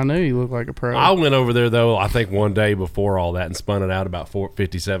mean, I knew you look like a pro. I went over there though. I think one day before all that and spun it out about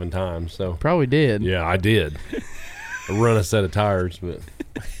 57 times. So Probably did. yeah, I did. I run a set of tires, but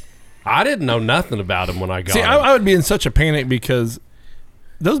I didn't know nothing about him when I got See, him. I would be in such a panic because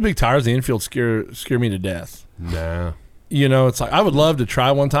those big tires in the infield scare me to death. Nah. You know, it's like I would love to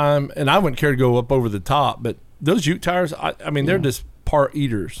try one time, and I wouldn't care to go up over the top, but those Ute tires, I mean, they're just part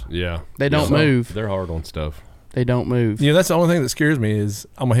eaters. Yeah. They don't Yeah. move. They're hard on stuff. They don't move. You know, that's the only thing that scares me is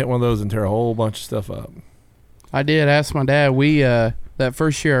I'm gonna hit one of those and tear a whole bunch of stuff up. I did ask my dad. We that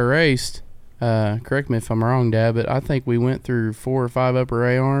first year I raced. Correct me if I'm wrong, Dad, but I think we went through 4 or 5 upper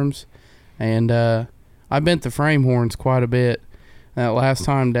A arms, and I bent the frame horns quite a bit. That last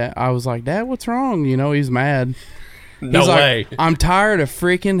time, Dad, I was like, "Dad, what's wrong?" You know, he's mad. No He's way. like, I'm tired of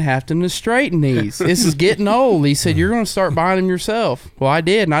freaking having to straighten these. This is getting old. He said, "You're going to start buying them yourself." Well, I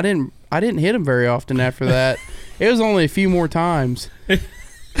did, and I didn't hit them very often after that. It was only a few more times.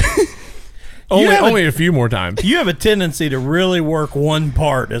 Only a few more times. You have a tendency to really work one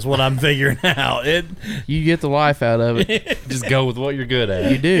part, is what I'm figuring out. You get the life out of it. Just go with what you're good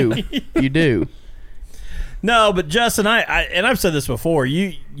at. You do. You do. No, but Justin, I've said this before.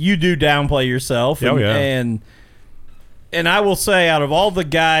 You do downplay yourself. Oh, yeah. And I will say, out of all the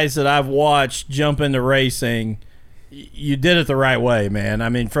guys that I've watched jump into racing, you did it the right way, man. I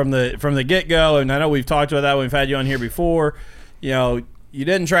mean, from the get go, and I know we've talked about that when we've had you on here before. You know, you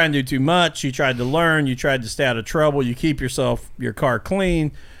didn't try and do too much. You tried to learn. You tried to stay out of trouble. You keep your car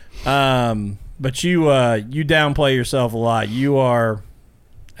clean. But you downplay yourself a lot. You are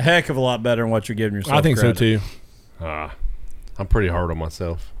a heck of a lot better than what you're giving yourself. I think credit. so too. I'm pretty hard on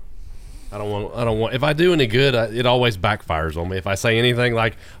myself. I don't want. If I do any good, it always backfires on me. If I say anything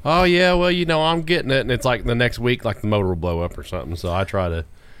like, "Oh yeah, well, you know, I'm getting it," and it's like the next week, like the motor will blow up or something. So I try to.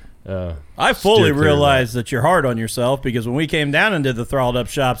 I fully steer clear of realized that you're hard on yourself, because when we came down and did the Throttled Up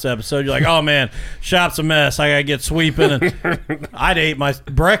Shops episode, you're like, "Oh man, shop's a mess. I gotta get sweeping." And I'd ate my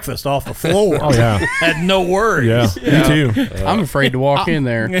breakfast off the floor. Oh yeah, Had no worries. yeah, me too. I'm afraid to walk in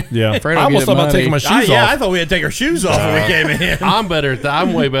there. Yeah, Afraid I I'll almost get thought about money. taking my shoes I off. thought we had to take our shoes off when we came in. I'm better at that.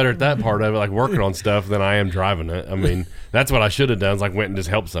 I'm way better at that part of it, like working on stuff, than I am driving it. I mean, that's what I should have done. Is like went and just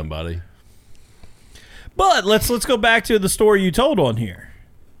helped somebody. But let's go back to the story you told on here.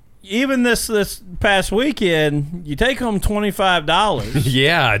 Even this past weekend, you take home $25.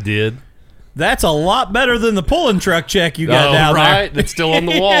 Yeah, I did. That's a lot better than the pulling truck check you got down right. It's still on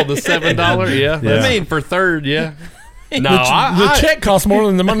the wall. The $7. Yeah, Yeah. I mean for third. Yeah. No, the check costs more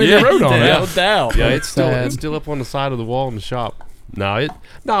than the money they wrote on there. it. No doubt. Yeah, it's sad. still up on the side of the wall in the shop. I'm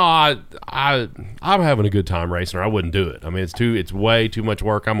having a good time racing, or I wouldn't do it. I mean, it's way too much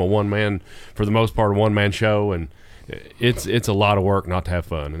work. I'm a one-man, for the most part, a one-man show, and it's a lot of work not to have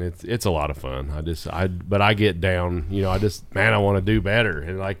fun, and it's a lot of fun. But I get down, you know, I want to do better,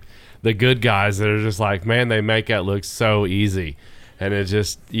 and like the good guys that are just like, man, they make that look so easy. And it's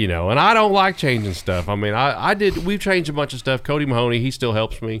just, you know, and I don't like changing stuff. I mean, we've changed a bunch of stuff. Cody Mahoney, he still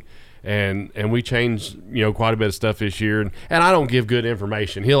helps me. And we changed, you know, quite a bit of stuff this year. And I don't give good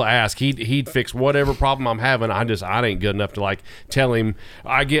information. He'll ask. He'd fix whatever problem I'm having. I ain't good enough to, like, tell him.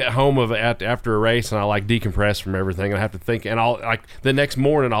 I get home after a race, and I, like, decompress from everything. And I have to think. And I'll, like, the next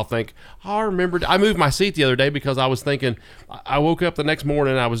morning I'll think, oh, I remembered. I moved my seat the other day because I was thinking. I woke up the next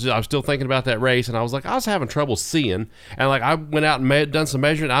morning, and I was still thinking about that race. And I was like, I was having trouble seeing. And, like, I went out and done some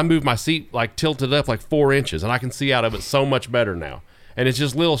measuring. I moved my seat, like, tilted up like 4 inches. And I can see out of it so much better now. And it's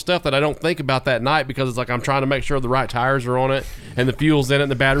just little stuff that I don't think about that night, because it's like I'm trying to make sure the right tires are on it and the fuel's in it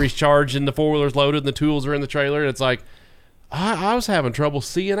and the battery's charged and the four-wheeler's loaded and the tools are in the trailer. And it's like I was having trouble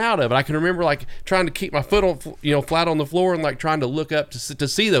seeing out of it. I can remember like trying to keep my foot on, you know, flat on the floor and like trying to look up to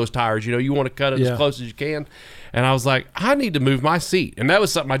see those tires. You know, you want to cut it as close as you can. And I was like, I need to move my seat. And that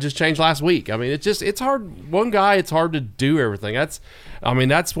was something I just changed last week. I mean, it's hard. One guy, it's hard to do everything. That's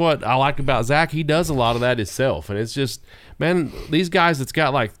what I like about Zach. He does a lot of that himself. And it's just, man, these guys that's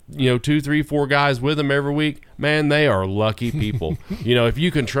got like, you know, 2, 3, 4 guys with them every week, man, they are lucky people. You know, if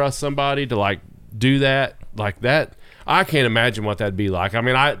you can trust somebody to like do that, like that, I can't imagine what that'd be like. I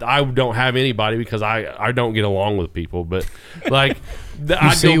mean, I don't have anybody because I don't get along with people, but like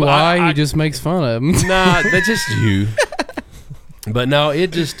You see why? He just makes fun of him. Nah, that's just you. But no,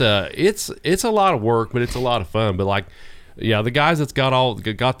 it just it's a lot of work, but it's a lot of fun. But like, yeah, the guys that's got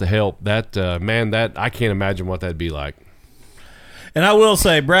the help, that man, that I can't imagine what that'd be like. And I will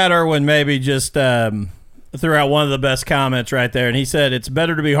say, Brad Irwin maybe just threw out one of the best comments right there, and he said it's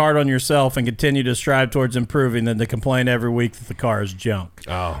better to be hard on yourself and continue to strive towards improving than to complain every week that the car is junk.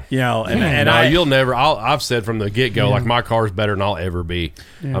 Oh, and you'll never. I've said from the get go, like my car's better than I'll ever be.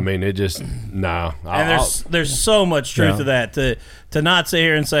 I mean, it just no. And there's so much truth to that. To not sit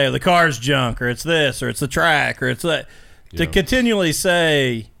here and say the car's junk or it's this or it's the track or it's that. To continually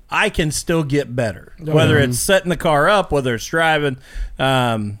say I can still get better, whether it's setting the car up, whether it's driving.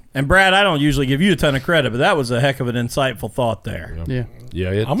 And Brad, I don't usually give you a ton of credit, but that was a heck of an insightful thought there. Yeah.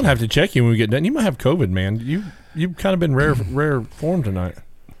 I'm gonna have to check you when we get done. You might have COVID, man. You've kind of been rare form tonight.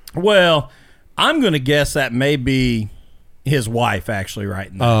 Well, I'm going to guess that may be his wife actually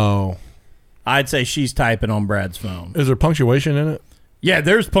right now. Oh, I'd say she's typing on Brad's phone. is there punctuation in it? Yeah,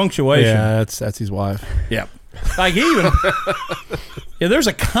 there's punctuation. Yeah, that's his wife. Yep. Like there's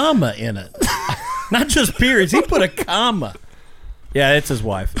a comma in it. Not just periods. He put a comma. Yeah, it's his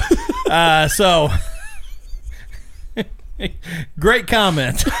wife. So, great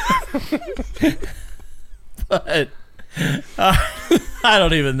comment. But I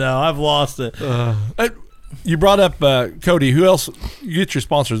don't even know. I've lost it. You brought up Cody. Who else? You get your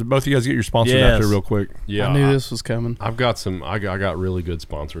sponsors. Both of you guys get your sponsors after real quick. Yeah, I knew this was coming. I've got some. I got really good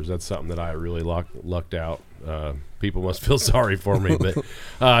sponsors. That's something that I really lucked out. People must feel sorry for me, but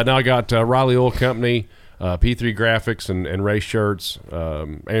now I got Riley Oil Company, P3 Graphics and race shirts,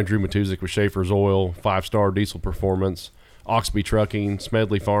 Andrew Matuzik with Schaefer's Oil, 5-Star Diesel Performance, Oxby Trucking,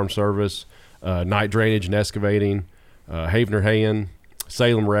 Smedley Farm Service, Night Drainage and Excavating, Havener Hayen,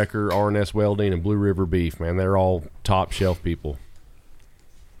 Salem Wrecker, RNS Welding, and Blue River Beef. Man, they're all top shelf people.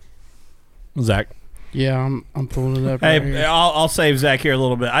 Zach. Yeah, I'm pulling it up. Hey, right here. I'll save Zach here a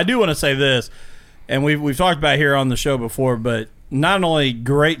little bit. I do want to say this, and we've talked about it here on the show before, but not only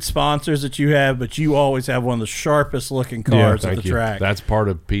great sponsors that you have, but you always have one of the sharpest looking cars at the track. That's part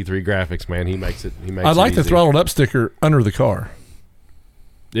of P3 Graphics, man. He makes it. I like the easy. throttled up sticker under the car.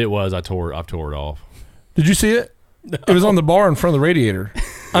 It was. I tore it off. Did you see it? No. It was on the bar in front of the radiator,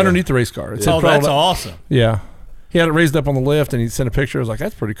 underneath the race car. It said that's up. awesome. Yeah, he had it raised up on the lift, and he sent a picture. I was like,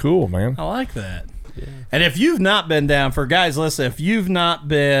 "That's pretty cool, man." I like that. Yeah. And if you've not been down, for guys, listen, if you've not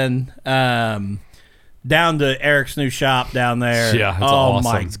been down to Eric's new shop down there, yeah, it's oh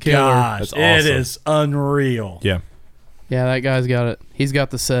awesome. my It's gosh, That's awesome. it is unreal. Yeah, that guy's got it. He's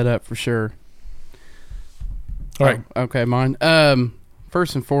got the setup for sure. All right. Okay, mine.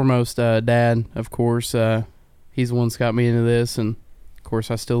 First and foremost, Dad, of course. He's the one that's got me into this, and of course,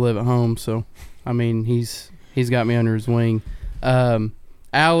 I still live at home. So, I mean, he's got me under his wing.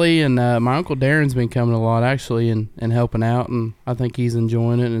 Allie and my Uncle Darren's been coming a lot, actually, and helping out, and I think he's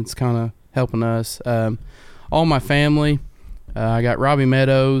enjoying it, and it's kind of helping us. All my family, I got Robbie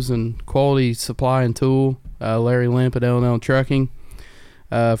Meadows and Quality Supply and Tool, Larry Limp at L&L Trucking,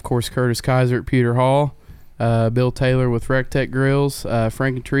 of course, Curtis Kaiser at Pewter Hall, Bill Taylor with RecTech Grills,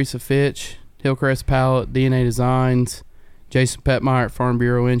 Frank and Teresa Fitch, Hillcrest Pallet, DNA Designs, Jason Petmeyer at Farm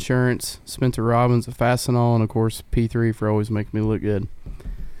Bureau Insurance, Spencer Robbins at Fastenal, and of course P3 for always making me look good.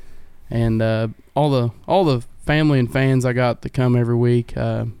 And all the family and fans I got to come every week.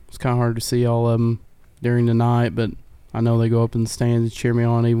 It's kind of hard to see all of them during the night, but I know they go up in the stands and cheer me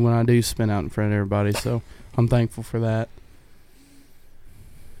on even when I do spin out in front of everybody. So I'm thankful for that.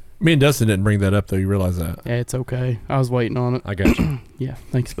 Me and Dustin didn't bring that up, though. You realize that? Yeah, it's okay. I was waiting on it. I got you. Yeah,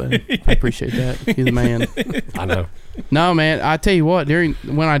 thanks, bud. I appreciate that. You're the man. I know. No, man, I tell you what,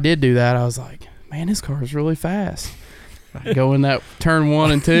 when I did do that, I was like, man, this car is really fast. I go in that turn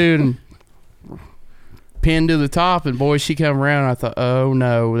 1 and 2 and pin to the top, and boy, she come around, and I thought, oh,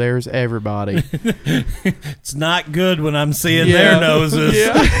 no, there's everybody. It's not good when I'm seeing their noses.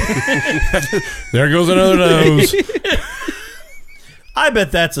 Yeah. There goes another nose. I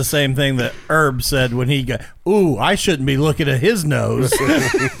bet that's the same thing that Herb said when he got, ooh, I shouldn't be looking at his nose.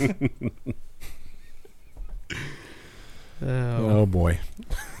 Oh, boy.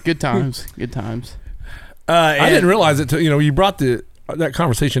 Good times. Good times. I didn't realize it till you brought that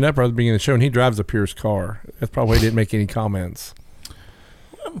conversation up right at the beginning of the show, and he drives a Pierce car. That's probably why he didn't make any comments.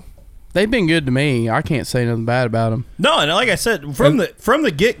 They've been good to me. I can't say nothing bad about them. No, and like I said, from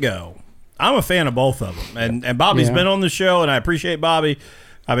the get-go, I'm a fan of both of them. And Bobby's been on the show, and I appreciate Bobby.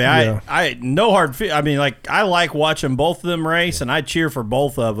 I mean, I no hard feelings. I mean, like, I like watching both of them race, and I cheer for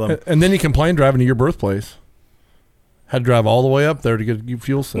both of them. And then he complained driving to your birthplace. Had to drive all the way up there to get a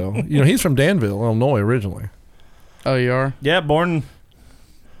fuel cell. He's from Danville, Illinois, originally. Oh, you are? Yeah, born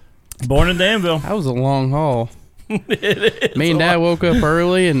in Danville. That was a long haul. Me and Dad woke up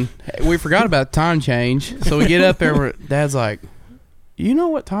early, and we forgot about time change. So we get up there, and Dad's like, "You know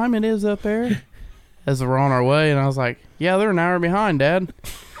what time it is up there?" As we're on our way, and I was like, "Yeah, they're an hour behind, Dad."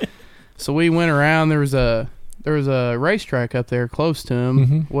 So we went around. There was a racetrack up there close to him.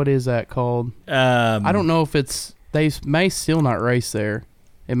 Mm-hmm. What is that called? I don't know if it's. They may still not race there.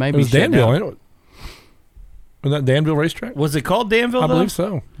 It may It be was shut Danville, down. ain't it? Was that Danville racetrack? Was it called Danville? I though? believe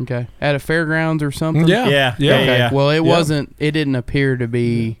so. Okay, at a fairgrounds or something. Yeah. Yeah. Okay. Well, it Yeah. wasn't. It didn't appear to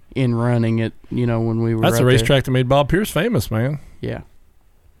be in running. It. When we were. That's right the there. racetrack that made Bob Pierce famous, man. Yeah.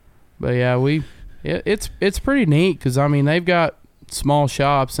 But yeah, it's pretty neat because they've got small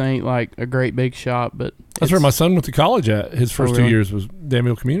shops. Ain't like a great big shop, but That's where my son went to college at. His first 2 really? years was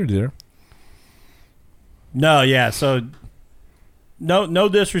Danville Community there. No, yeah. So, no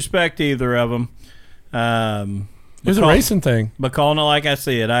disrespect to either of them. It was a racing thing. But calling it like I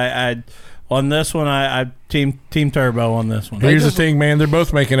see it, I on this one, I team Turbo on this one. Here's the thing, man. They're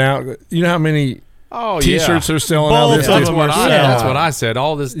both making out. You know how many T-shirts they're selling out Both there? of them are selling. That's what I said.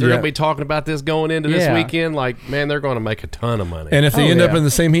 All this, they're Yeah. gonna be talking about this going into this Yeah. weekend. Like, man, they're gonna make a ton of money. And if they Oh, end up yeah. in the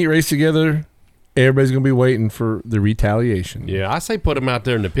same heat race together, everybody's going to be waiting for the retaliation. yeah, I say put them out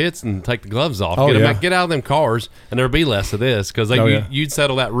there in the pits and take the gloves off. Oh, Get out of them cars, and there'll be less of this because you'd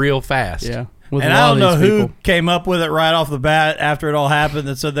settle that real fast. yeah. With And a I lot don't know of these who people. came up with it right off the bat after it all happened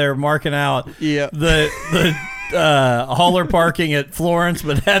that said they were marking out the hauler parking at Florence,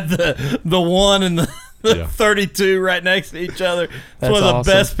 but had the one and the Yeah. 32 right next to each other. It's That's one of the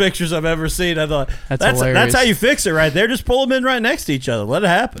awesome. best pictures I've ever seen. I thought That's that's hilarious. how you fix it right there. Just pull them in right next to each other. Let it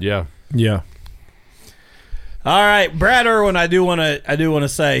happen. Yeah. Yeah. All right, Brad Irwin. I do want to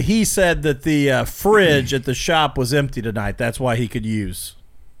say he said that the fridge at the shop was empty tonight. That's why he could use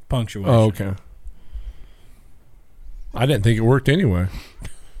punctuation. Oh, okay. I didn't think it worked anyway.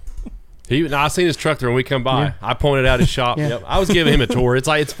 I seen his truck there when we come by. Yeah. I pointed out his shop. Yeah. Yep. I was giving him a tour. It's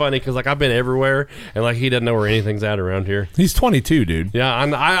funny because I've been everywhere and he doesn't know where anything's at around here. He's 22, dude. Yeah,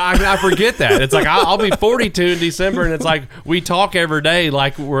 I forget that. It's I'll be 42 in December, and it's we talk every day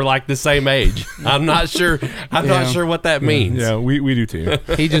like we're the same age. I'm not sure. I'm not sure what that means. Yeah, we do too.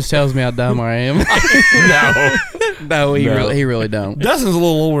 He just tells me how dumb I am. No, he really don't. Dustin's a little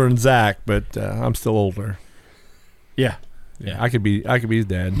older than Zach, but I'm still older. Yeah. Yeah, I could be his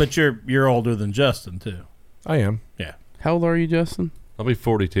dad. But you're older than Justin too. I am. Yeah. How old are you, Justin? I'll be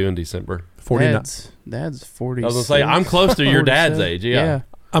 42 in December. 49. Dad's 40. I was gonna say I'm close to your dad's age. Yeah.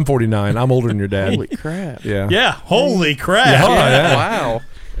 I'm 49. I'm older than your dad. Holy crap. Yeah. Yeah. Holy crap. Yeah. Oh, yeah. Wow.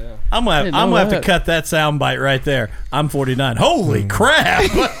 I'm gonna didn't have know to that. cut that sound bite right there. I'm 49. Holy crap.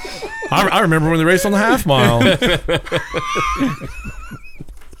 I remember when they raced on the half mile.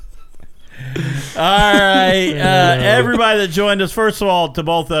 All right, everybody that joined us, first of all, to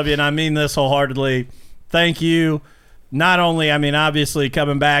both of you, and I mean this wholeheartedly, thank you. Not only, obviously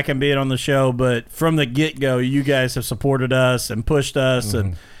coming back and being on the show, but from the get-go, you guys have supported us and pushed us,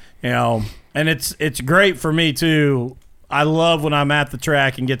 and and it's great for me too. I love when I'm at the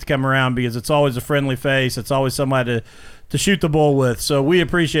track and get to come around because it's always a friendly face. It's always somebody to shoot the bull with. So we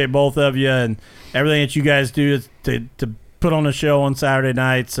appreciate both of you and everything that you guys do to put on a show on Saturday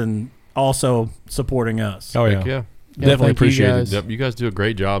nights and also supporting us. Oh, yeah. Heck yeah. Definitely thank you appreciate it. guys. Yep, you guys do a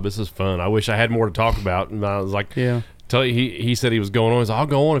great job. This is fun. I wish I had more to talk about. And I was like, Yeah. tell you, he said he was going on. He's like, I'll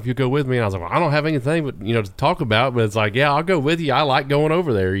go on if you go with me. And I was like, well, I don't have anything but to talk about. But it's yeah, I'll go with you. I like going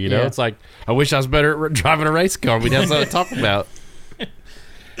over there. Yeah. It's I wish I was better at driving a race car. We'd have something to talk about.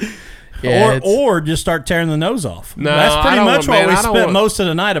 Yeah, or just start tearing the nose off. No, That's I pretty don't much want- what man, we I don't spent want- most of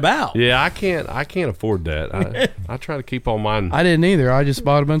the night about. Yeah, I can't afford that. I try to keep all mine. I didn't either. I just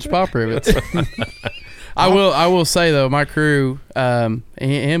bought a bunch of pop rivets. I will say though, my crew,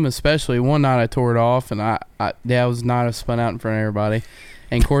 him especially, one night I tore it off, and that was not a spun out in front of everybody.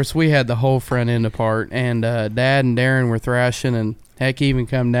 And of course, we had the whole front end apart, and Dad and Darren were thrashing, and heck, even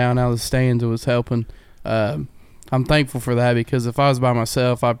come down out of the stands and was helping. I'm thankful for that because if I was by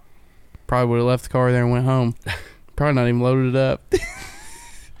myself, I probably would have left the car there and went home. Probably not even loaded it up.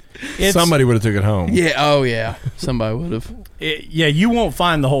 Somebody would have took it home. Yeah. Oh yeah. Somebody would have. Yeah, you won't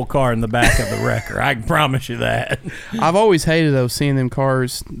find the whole car in the back of the wrecker. I can promise you that. I've always hated though seeing them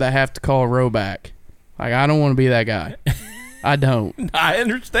cars that have to call a row back. I don't want to be that guy. I don't. I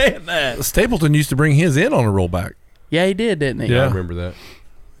understand that. Stapleton used to bring his in on a rollback. Yeah, he did, didn't he? I Yeah. remember that.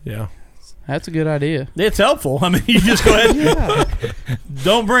 Yeah. That's a good idea. It's helpful. You just go ahead.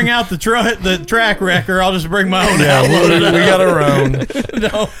 Don't bring out the track wrecker. I'll just bring my own. Yeah, out. we got our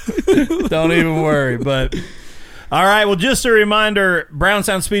own. Don't even worry. But all right. Well, just a reminder: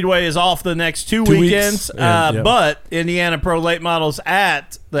 Brownstown Speedway is off the next two weekends. weeks. Yeah. But Indiana Pro Late Models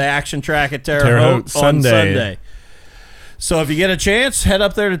at the Action Track at Terre Terre Haute Haute on Sunday. Sunday. So if you get a chance, head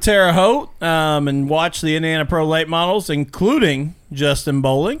up there to Terre Haute and watch the Indiana Pro Late Models, including Justin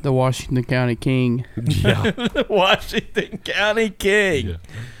Bowling. The Washington County King. Yeah. Washington County King.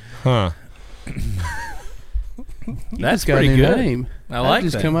 Huh. That's Got a pretty new good. name. I like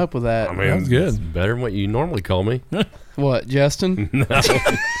just that. come up with that. I mean, That's good. it's better than what you normally call me. What, Justin? No,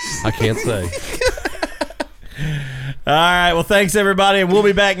 I can't say. All right. Well, thanks, everybody. And we'll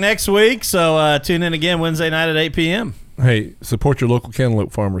be back next week. So tune in again Wednesday night at 8 p.m. Hey, support your local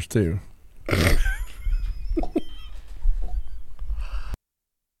cantaloupe farmers, too.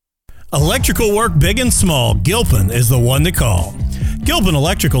 Electrical work big and small, Gilpin is the one to call. Gilpin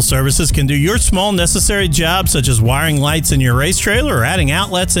Electrical Services can do your small necessary jobs such as wiring lights in your race trailer or adding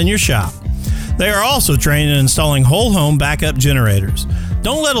outlets in your shop. They are also trained in installing whole home backup generators.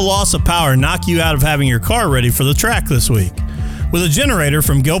 Don't let a loss of power knock you out of having your car ready for the track this week. With a generator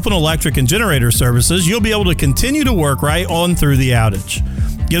from Gilpin Electric and Generator Services, you'll be able to continue to work right on through the outage.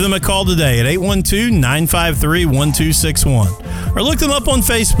 Give them a call today at 812-953-1261 or look them up on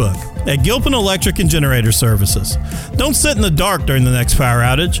Facebook at Gilpin Electric and Generator Services. Don't sit in the dark during the next power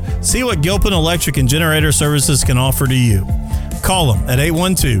outage. See what Gilpin Electric and Generator Services can offer to you. Call them at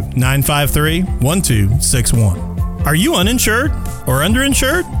 812-953-1261. Are you uninsured or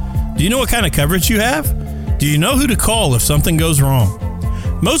underinsured? Do you know what kind of coverage you have? Do you know who to call if something goes wrong?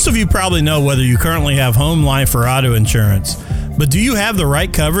 Most of you probably know whether you currently have home, life, or auto insurance, but do you have the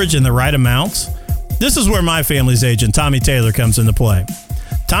right coverage and the right amounts? This is where my family's agent, Tommy Taylor, comes into play.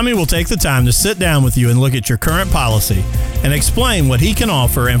 Tommy will take the time to sit down with you and look at your current policy and explain what he can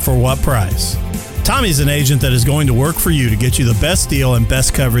offer and for what price. Tommy's an agent that is going to work for you to get you the best deal and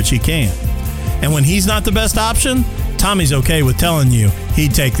best coverage he can. And when he's not the best option, Tommy's okay with telling you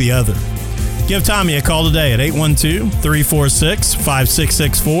he'd take the other. Give Tommy a call today at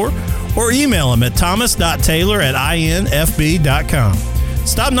 812-346-5664 or email him at thomas.taylor@infb.com.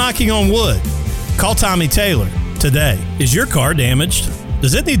 Stop knocking on wood. Call Tommy Taylor today. Is your car damaged?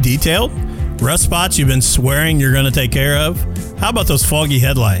 Does it need detailed? Rust spots you've been swearing you're going to take care of? How about those foggy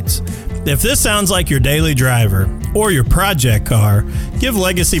headlights? If this sounds like your daily driver or your project car, give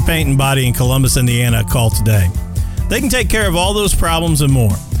Legacy Paint and Body in Columbus, Indiana a call today. They can take care of all those problems and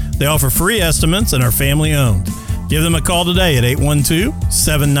more. They offer free estimates and are family owned. Give them a call today at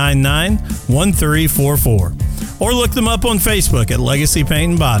 812-799-1344 or look them up on Facebook at Legacy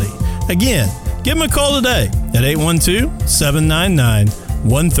Paint and Body. Again, give them a call today at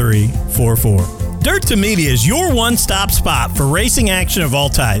 812-799-1344. Dirt to Media is your one-stop spot for racing action of all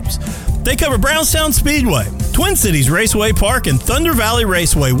types. They cover Brownstown Speedway, Twin Cities Raceway Park, and Thunder Valley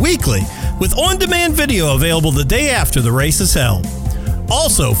Raceway weekly with on-demand video available the day after the race is held.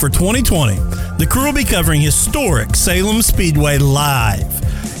 Also, for 2020, the crew will be covering historic Salem Speedway live.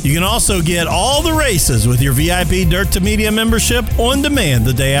 You can also get all the races with your VIP Dirt to Media membership on demand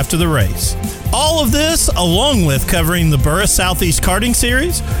the day after the race. All of this, along with covering the Burris Southeast Karting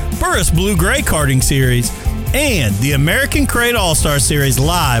Series, Burris Blue-Gray Karting Series, and the American Crate All-Star Series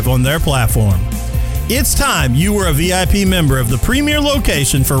live on their platform. It's time you were a VIP member of the premier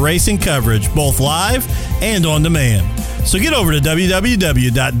location for racing coverage, both live and on demand. So get over to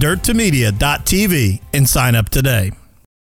www.dirttomedia.tv and sign up today.